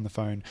on the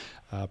phone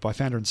by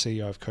founder and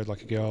CEO of Code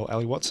Like a Girl,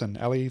 Ali Watson.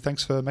 Ali,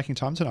 thanks for making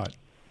time tonight.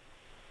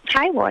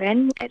 Hi,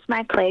 Warren. It's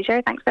my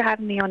pleasure. Thanks for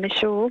having me on the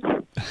show.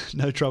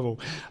 No trouble.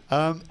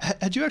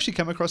 Had you actually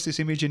come across this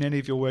image in any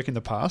of your work in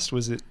the past? Were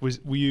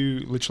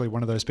you literally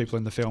one of those people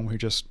in the film who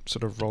just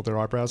sort of rolled their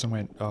eyebrows and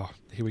went, "Oh,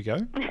 here we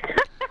go"?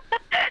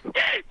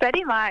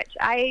 Pretty much.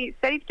 I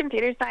studied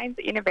computer science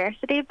at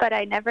university, but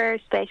I never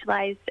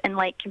specialised in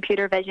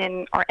computer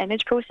vision or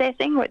image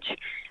processing, which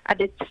are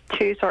the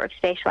two sort of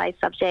specialised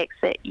subjects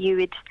that you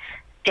would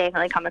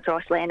definitely come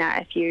across, Lena,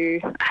 if you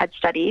had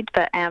studied.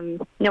 But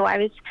no, I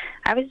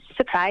was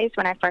surprised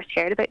when I first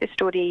heard about the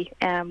story,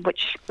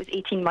 which was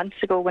 18 months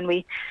ago when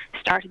we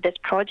started this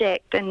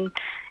project. And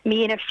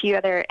me and a few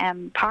other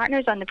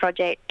partners on the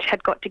project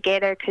had got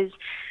together because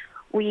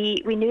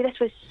we knew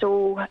this was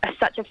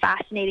such a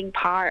fascinating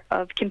part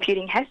of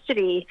computing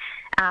history,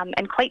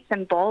 and quite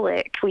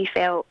symbolic, we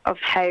felt, of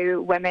how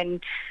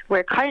women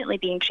were currently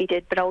being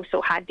treated, but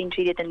also had been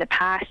treated in the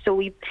past. So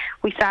we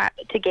sat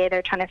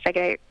together trying to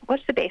figure out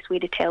what's the best way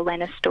to tell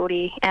Lena's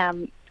story,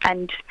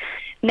 and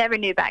never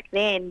knew back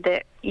then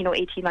that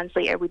 18 months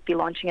later we'd be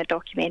launching a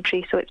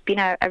documentary. So it's been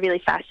a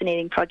really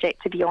fascinating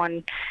project to be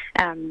on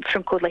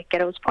from Code Like a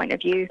Girl's point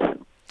of view.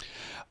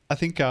 I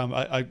think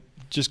I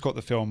just got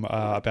the film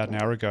about an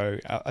hour ago.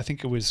 I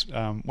think it was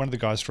one of the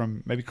guys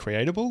from maybe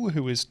Creatable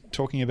who was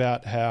talking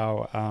about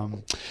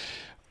how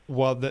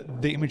while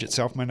the image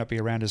itself may not be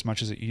around as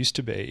much as it used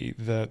to be,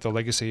 the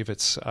legacy of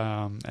its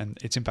and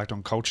its impact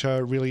on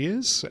culture really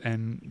is.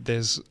 And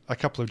there's a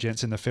couple of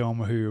gents in the film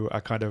who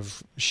are kind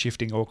of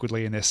shifting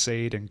awkwardly in their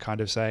seat and kind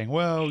of saying,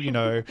 well,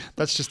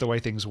 that's just the way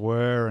things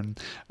were.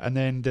 And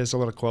then there's a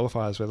lot of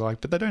qualifiers where they're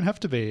like, but they don't have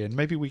to be, and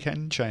maybe we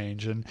can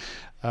change. And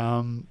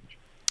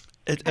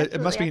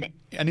it must be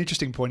an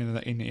interesting point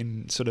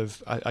in sort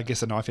of, I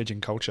guess, a knife edge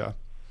in culture.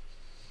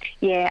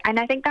 Yeah, and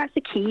I think that's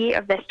the key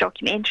of this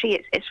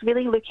documentary. It's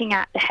really looking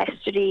at the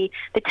history,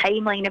 the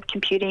timeline of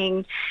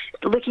computing,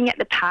 looking at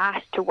the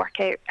past to work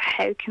out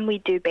how can we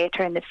do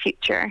better in the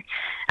future.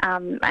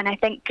 And I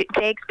think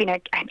Greg's been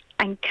an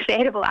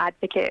incredible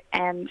advocate.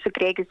 So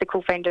Greg is the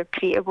co-founder of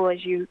Creatable,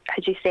 as you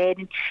said,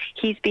 and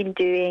he's been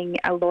doing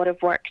a lot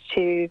of work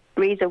to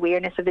raise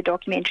awareness of the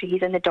documentary.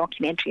 He's in the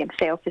documentary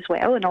himself as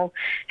well, and all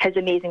his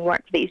amazing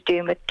work that he's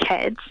doing with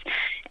kids.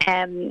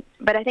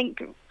 But I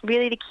think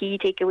really the key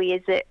takeaway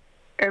is that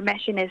our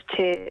mission is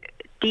to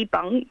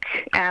debunk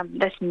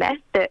this myth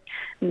that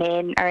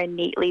men are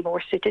innately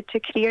more suited to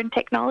career in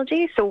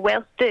technology. So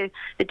whilst the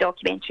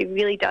documentary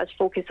really does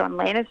focus on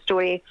Lena's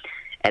story,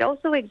 it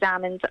also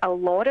examines a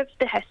lot of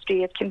the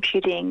history of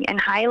computing and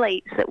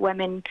highlights that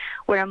women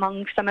were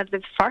among some of the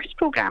first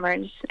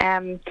programmers.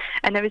 And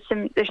there's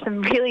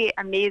some really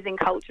amazing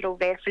cultural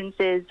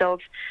references of,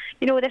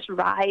 this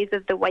rise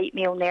of the white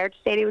male nerd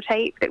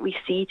stereotype that we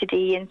see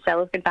today in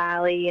Silicon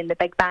Valley and the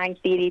Big Bang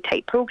Theory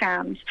type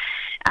programs,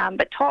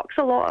 but talks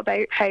a lot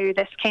about how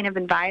this kind of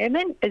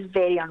environment is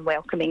very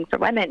unwelcoming for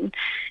women.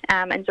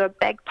 And so a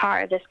big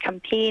part of this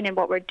campaign and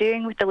what we're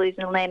doing with the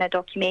Losing Lena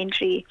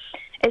documentary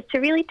is to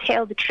really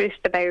tell the truth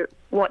about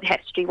what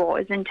history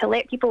was and to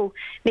let people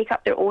make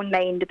up their own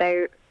mind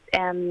about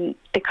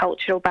the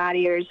cultural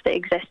barriers that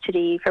exist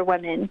today for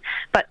women,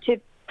 but to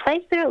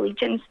pledge their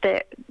allegiance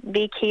that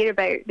they care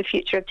about the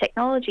future of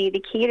technology, they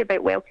care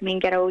about welcoming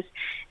girls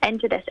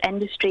into this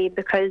industry,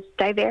 because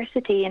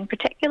diversity, and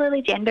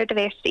particularly gender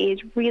diversity, is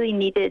really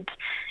needed,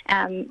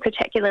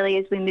 particularly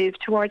as we move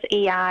towards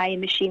AI and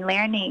machine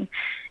learning.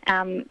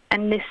 And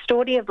the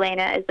story of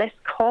Lena is this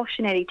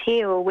cautionary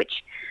tale,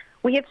 which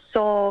we have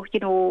saw,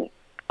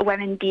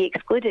 women be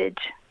excluded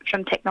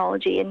from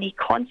technology, and the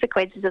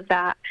consequences of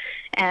that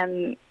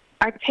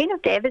are kind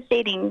of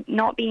devastating,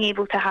 not being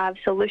able to have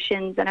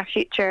solutions in a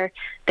future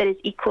that is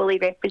equally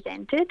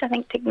represented. I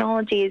think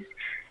technology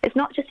is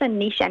not just a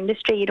niche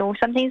industry.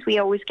 Sometimes we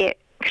always get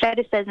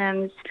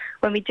criticisms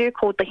when we do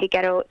Code Like a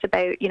Girl. It's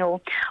about,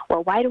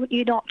 well, why don't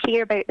you not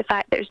care about the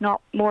fact that there's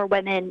not more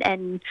women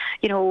in,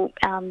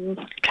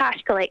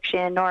 trash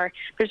collection, or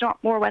there's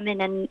not more women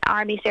in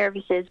army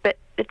services. But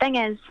the thing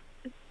is,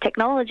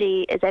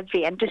 technology is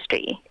every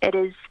industry. It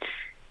is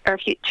our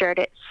future.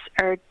 It's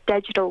our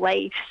digital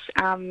lives.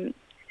 And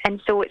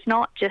so it's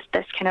not just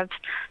this kind of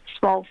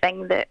small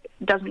thing that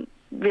doesn't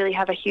really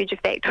have a huge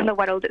effect on the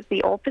world. It's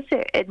the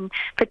opposite. And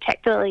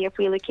particularly if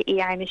we look at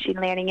AI machine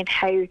learning and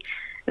how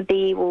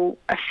they will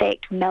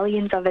affect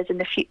millions of us in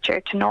the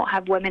future, to not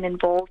have women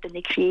involved in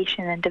the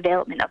creation and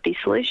development of these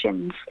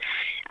solutions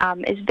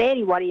is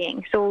very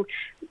worrying. So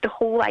the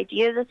whole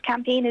idea of this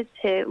campaign is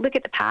to look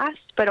at the past,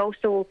 but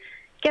also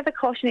give a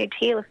cautionary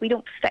tale. If we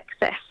don't fix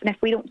this, and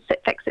if we don't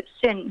fix it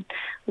soon,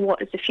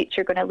 what is the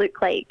future going to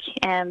look like?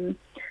 And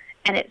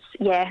it's,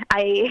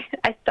 I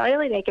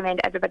thoroughly recommend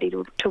everybody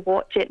to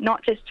watch it,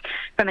 not just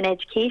from an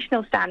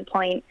educational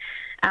standpoint,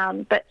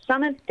 but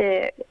some of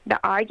the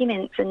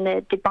arguments and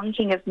the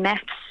debunking of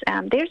myths.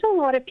 There's a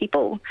lot of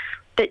people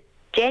that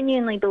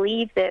genuinely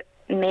believe that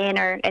men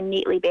are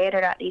innately better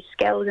at these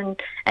skills,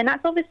 and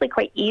that's obviously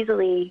quite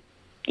easily,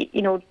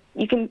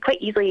 you can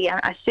quite easily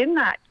assume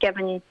that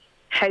given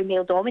how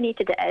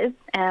male-dominated it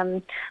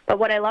is. But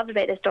what I love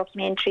about this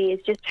documentary is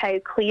just how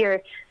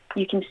clear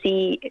you can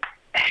see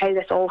how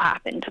this all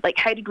happened. Like,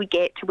 how did we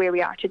get to where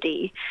we are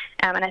today?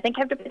 And I think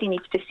everybody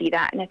needs to see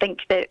that. And I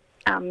think that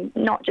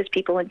not just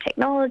people in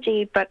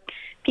technology, but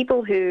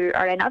people who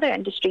are in other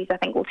industries, I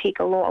think will take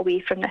a lot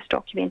away from this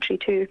documentary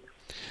too.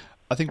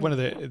 I think one of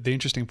the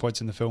interesting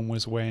points in the film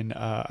was when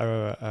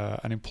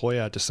an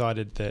employer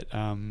decided that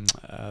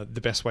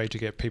the best way to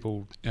get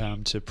people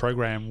to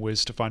program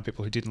was to find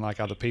people who didn't like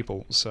other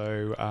people.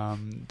 So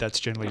that's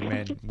generally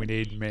men. We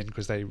need men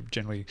because they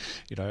generally,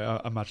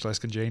 are much less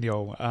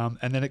congenial.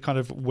 And then it kind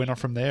of went on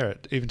from there,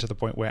 even to the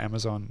point where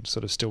Amazon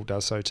sort of still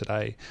does so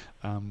today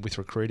with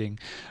recruiting.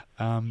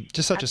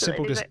 Just such a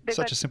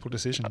simple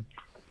decision.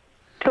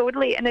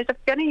 Totally, and there's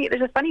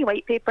a funny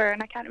white paper,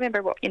 and I can't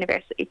remember what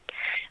university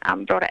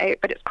brought it out,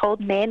 but it's called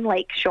 "Men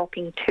Like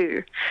Shopping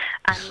Too,"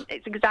 and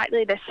it's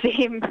exactly the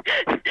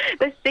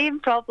same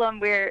problem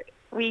where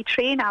we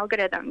train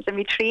algorithms and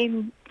we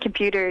train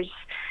computers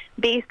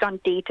based on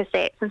data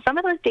sets, and some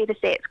of those data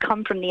sets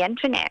come from the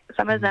internet,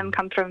 some of them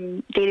come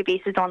from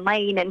databases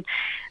online,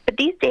 but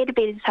these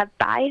databases have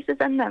biases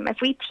in them. If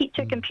we teach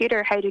a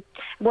computer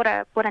what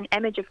an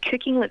image of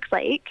cooking looks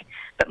like,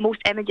 but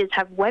most images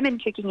have women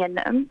cooking in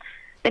them,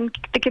 then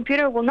the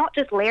computer will not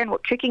just learn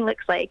what cooking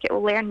looks like, it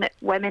will learn that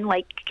women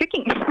like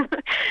cooking.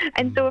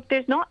 And so if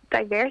there's not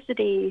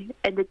diversity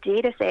in the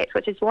data sets,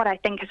 which is what I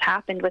think has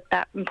happened with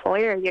that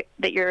employer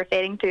that you're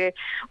referring to,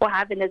 what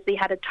happened is they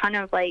had a ton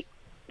of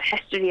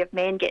history of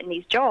men getting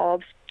these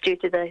jobs due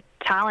to the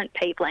talent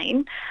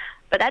pipeline,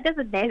 but that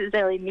doesn't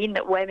necessarily mean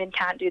that women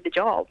can't do the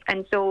job.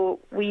 And so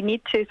we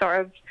need to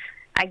sort of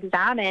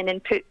examine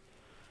and put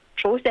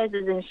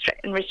processes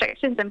and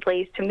restrictions in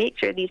place to make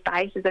sure these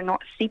biases are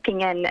not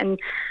seeping in and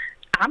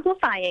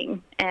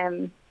amplifying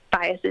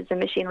biases in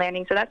machine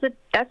learning. So that's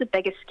the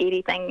biggest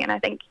scary thing. And I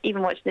think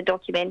even watching the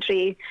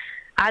documentary,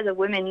 as a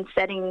woman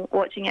sitting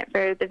watching it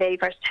for the very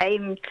first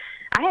time,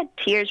 I had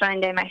tears running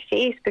down my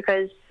face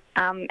because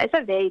it's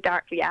a very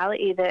dark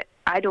reality that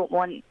I don't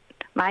want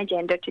my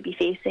gender to be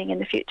facing in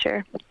the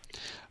future.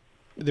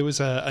 There was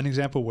an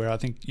example where I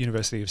think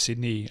University of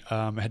Sydney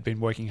had been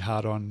working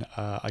hard on,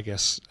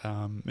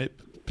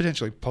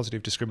 potentially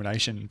positive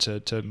discrimination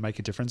to make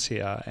a difference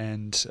here,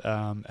 and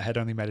had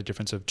only made a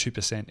difference of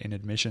 2% in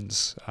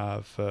admissions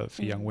for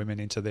young women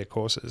into their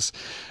courses.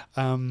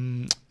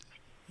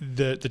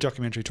 The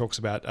documentary talks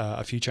about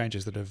a few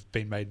changes that have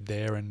been made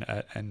there and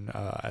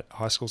at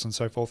high schools and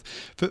so forth.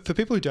 For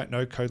people who don't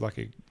know Code Like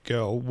a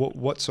Girl,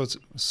 what sorts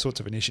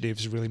of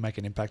initiatives really make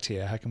an impact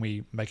here? How can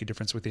we make a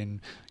difference within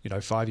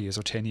 5 years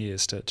or 10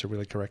 years to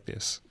really correct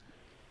this?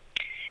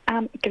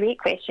 Great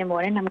question,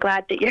 Warren. I'm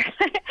glad that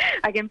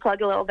I can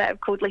plug a little bit of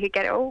Code Like a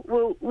Girl.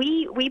 Well,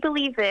 we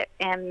believe that.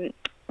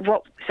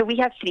 So we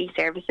have 3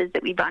 services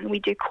that we run. We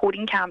do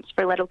coding camps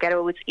for little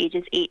girls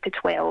ages 8 to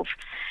 12,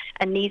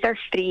 and these are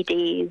 3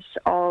 days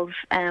of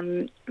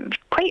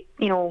quite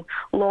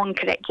long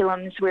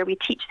curriculums where we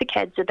teach the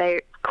kids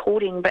about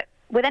coding, but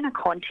within a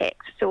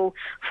context. So,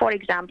 for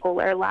example,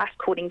 our last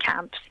coding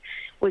camps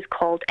was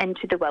called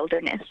Into the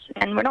Wilderness,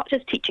 and we're not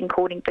just teaching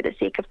coding for the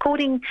sake of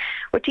coding,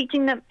 we're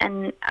teaching them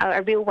in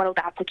a real world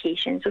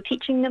application. So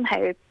teaching them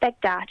how big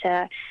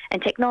data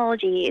and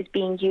technology is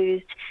being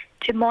used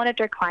to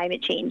monitor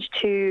climate change,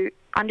 to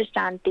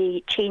understand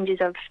the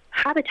changes of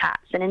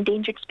habitats and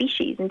endangered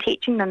species, and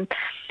teaching them,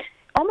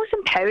 almost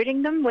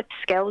empowering them with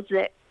skills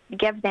that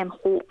give them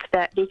hope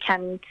that they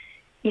can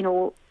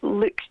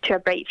look to a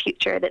bright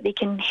future, that they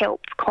can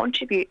help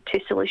contribute to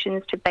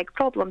solutions to big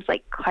problems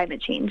like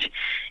climate change.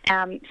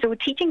 So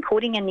teaching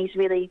coding in these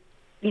really,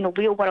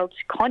 real world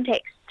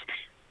contexts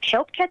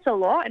help kids a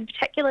lot, and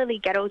particularly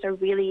girls are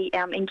really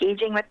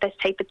engaging with this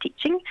type of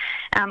teaching.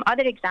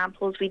 Other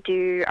examples we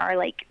do are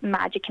like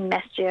magic and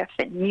mischief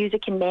and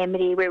music and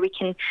memory, where we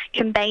can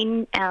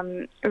combine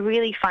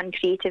really fun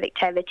creative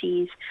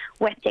activities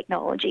with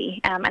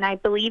technology. And I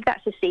believe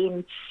that's the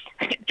same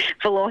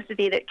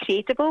philosophy that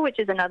Creatable, which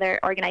is another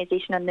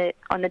organisation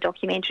on the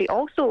documentary,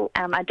 also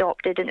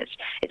adopted, and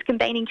it's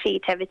combining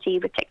creativity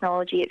with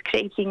technology. It's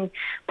creating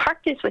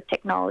purpose with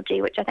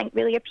technology, which I think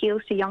really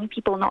appeals to young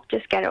people, not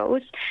just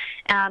girls.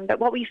 But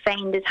what we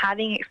find is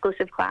having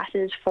exclusive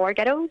classes for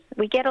girls,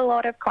 we get a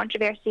lot of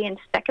controversy and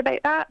stick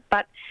about that,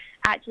 but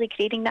actually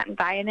creating that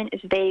environment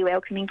is very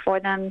welcoming for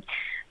them.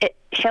 It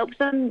helps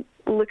them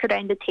look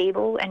around the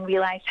table and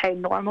realise how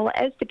normal it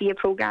is to be a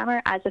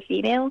programmer as a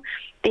female.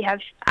 They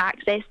have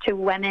access to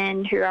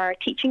women who are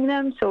teaching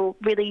them, so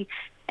really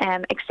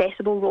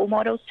accessible role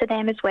models to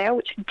them as well,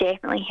 which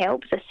definitely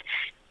helps us.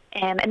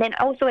 And then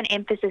also an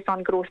emphasis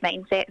on growth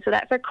mindset. So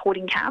that's our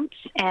coding camps.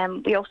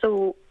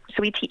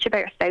 We teach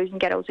about 1,000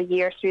 girls a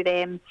year through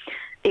them.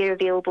 They're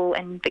available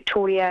in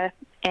Victoria,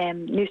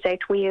 New South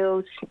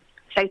Wales,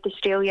 South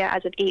Australia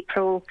as of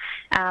April,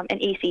 and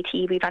ACT,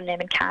 we run them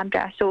in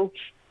Canberra. So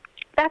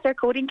that's our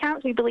coding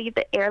camps. We believe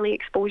that early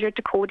exposure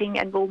to coding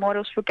and role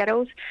models for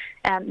girls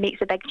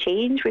makes a big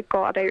change. We've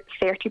got about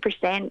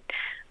 30%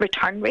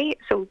 return rate,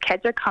 so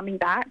kids are coming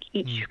back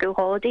each school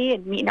holiday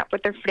and meeting up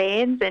with their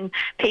friends, and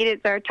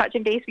parents are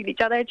touching base with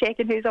each other,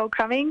 checking who's all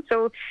coming.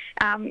 So,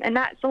 and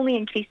that's only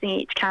increasing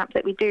each camp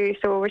that we do.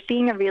 So we're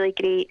seeing a really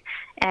great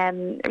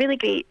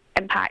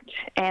impact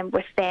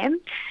with them.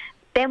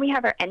 Then we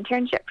have our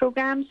internship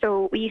program.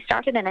 So we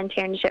started an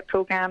internship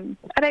program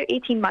about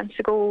 18 months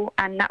ago,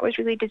 and that was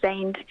really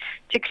designed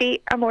to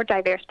create a more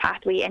diverse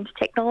pathway into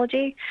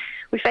technology.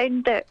 We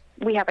found that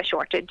we have a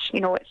shortage.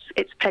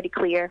 It's pretty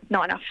clear,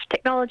 not enough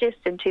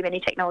technologists and too many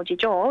technology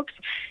jobs.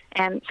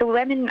 So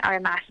women are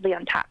a massively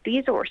untapped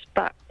resource,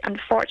 but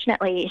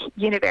unfortunately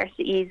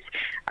universities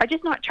are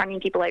just not churning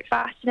people out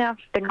fast enough.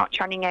 They're not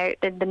churning out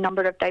the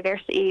number of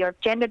diversity or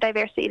gender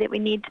diversity that we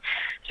need.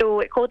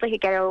 So at Code Like a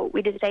Girl,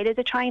 we decided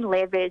to try and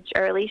leverage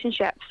our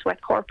relationships with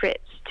corporates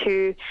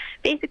to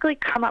basically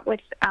come up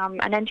with an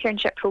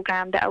internship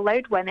program that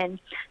allowed women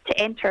to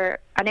enter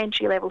an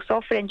entry-level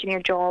software engineer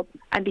job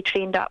and be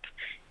trained up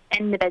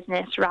in the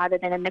business rather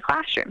than in the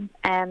classroom.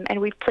 And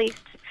we've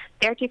placed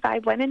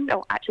 35 women,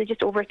 actually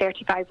just over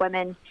 35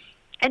 women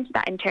into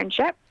that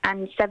internship,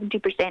 and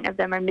 70% of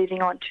them are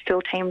moving on to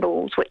full-time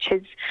roles, which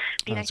has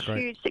been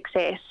huge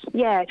success.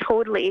 Yeah,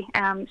 totally.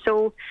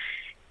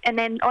 And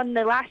then on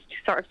the last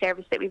sort of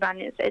service that we ran,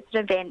 it's an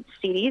event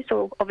series.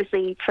 So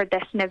obviously for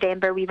this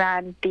November, we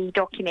ran the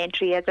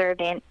documentary as our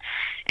event.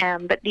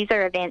 But these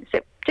are events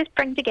that just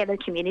bring together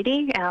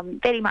community,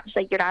 very much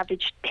like your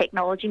average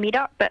technology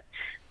meetup, but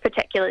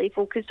particularly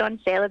focused on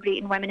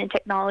celebrating women in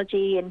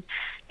technology and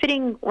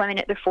putting women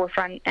at the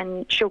forefront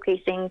and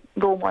showcasing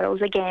role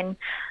models. Again,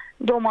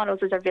 role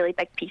models is a really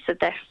big piece of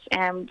this.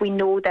 We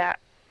know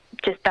that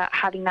just that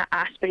having that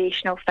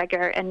aspirational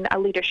figure in a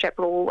leadership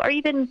role, or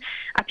even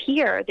a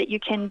peer that you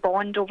can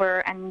bond over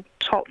and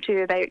talk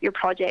to about your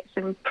projects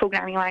and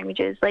programming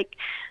languages. Like,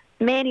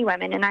 many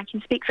women, and I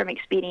can speak from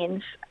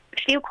experience,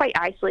 feel quite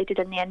isolated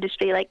in the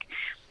industry. Like,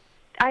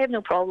 I have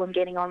no problem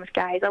getting on with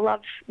guys. I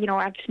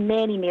have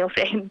many male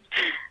friends,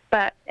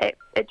 but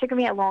it took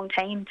me a long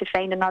time to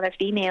find another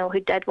female who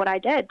did what I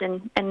did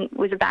and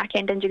was a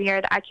back-end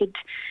engineer that I could,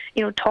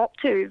 talk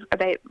to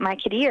about my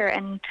career.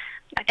 And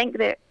I think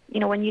that,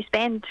 when you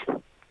spend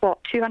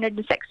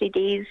 260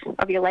 days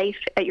of your life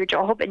at your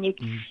job and you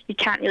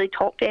can't really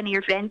talk to any of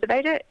your friends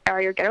about it,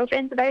 or your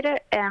girlfriends about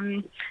it,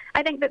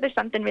 I think that there's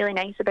something really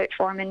nice about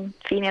forming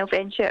female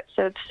friendships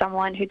of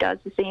someone who does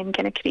the same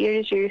kind of career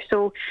as you.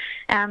 So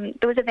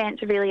those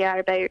events really are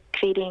about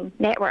creating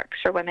networks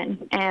for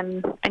women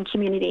and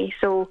community.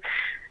 So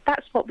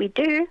that's what we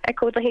do at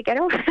Code Like a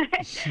Girl.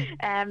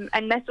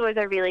 And this was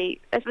a really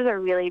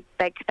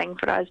big thing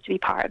for us to be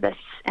part of this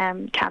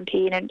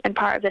campaign and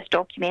part of this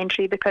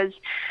documentary, because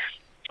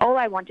all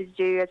I wanted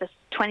to do as a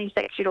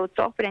 26-year-old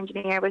software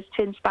engineer was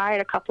to inspire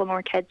a couple of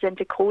more kids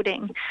into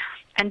coding,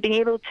 and being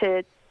able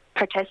to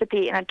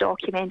participate in a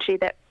documentary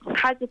that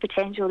has the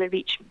potential to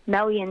reach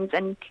millions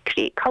and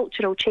create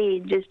cultural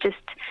change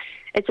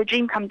it's a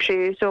dream come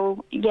true.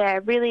 So yeah,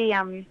 really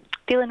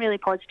feeling really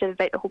positive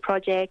about the whole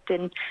project,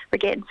 and we're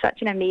getting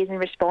such an amazing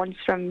response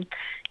from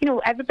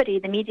everybody,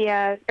 the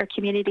media, our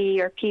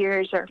community, our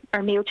peers,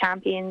 our male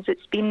champions.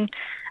 It's been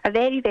a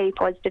very, very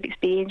positive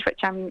experience, which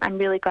I'm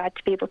really glad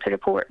to be able to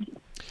report.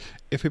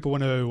 If people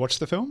want to watch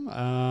the film,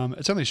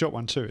 it's only a short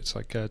one too. It's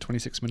like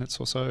 26 minutes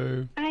or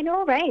so. I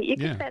know, right? You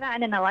can fit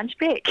that in a lunch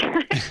break.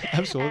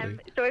 Absolutely.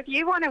 So if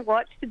you want to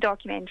watch the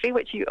documentary,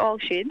 which you all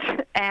should,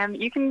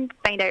 you can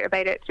find out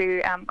about it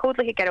through Code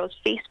Like a Girl's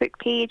Facebook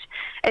page.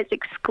 It's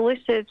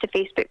exclusive to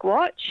Facebook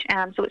Watch,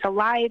 so it's a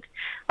live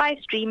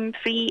stream,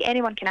 free.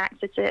 Anyone can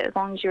access it as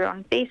long as you're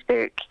on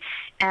Facebook.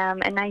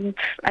 And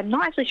I'm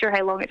not actually sure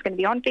how long it's going to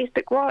be on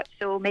Facebook Watch,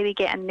 so maybe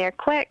get in there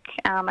quick.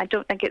 I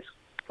don't think it's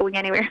going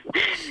anywhere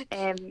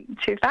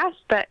too fast,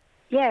 but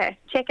yeah,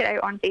 check it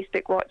out on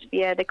Facebook Watch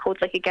via the Code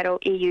Like a Girl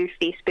AU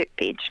Facebook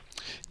page.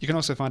 You can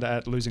also find it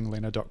at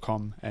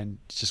losinglena.com and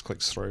it just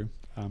clicks through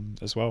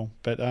as well.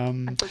 But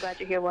I'm so glad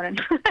you're here, Warren.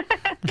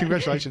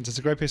 Congratulations, it's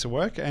a great piece of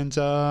work, and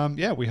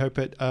we hope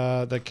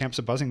the camps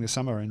are buzzing this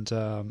summer, and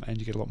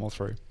you get a lot more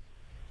through.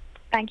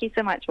 Thank you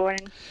so much, Warren.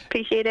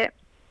 Appreciate it.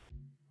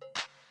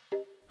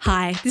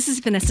 Hi, this is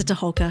Vanessa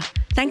Toholka.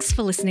 Thanks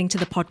for listening to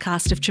the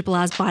podcast of Triple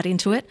R's Bite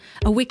Into It,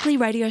 a weekly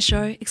radio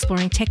show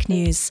exploring tech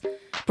news.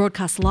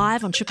 Broadcast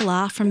live on Triple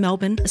R from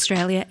Melbourne,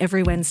 Australia,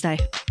 every Wednesday.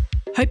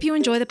 Hope you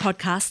enjoy the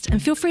podcast,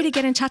 and feel free to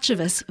get in touch with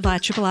us via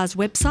Triple R's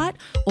website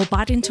or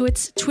Bite Into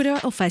It's Twitter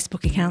or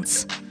Facebook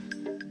accounts.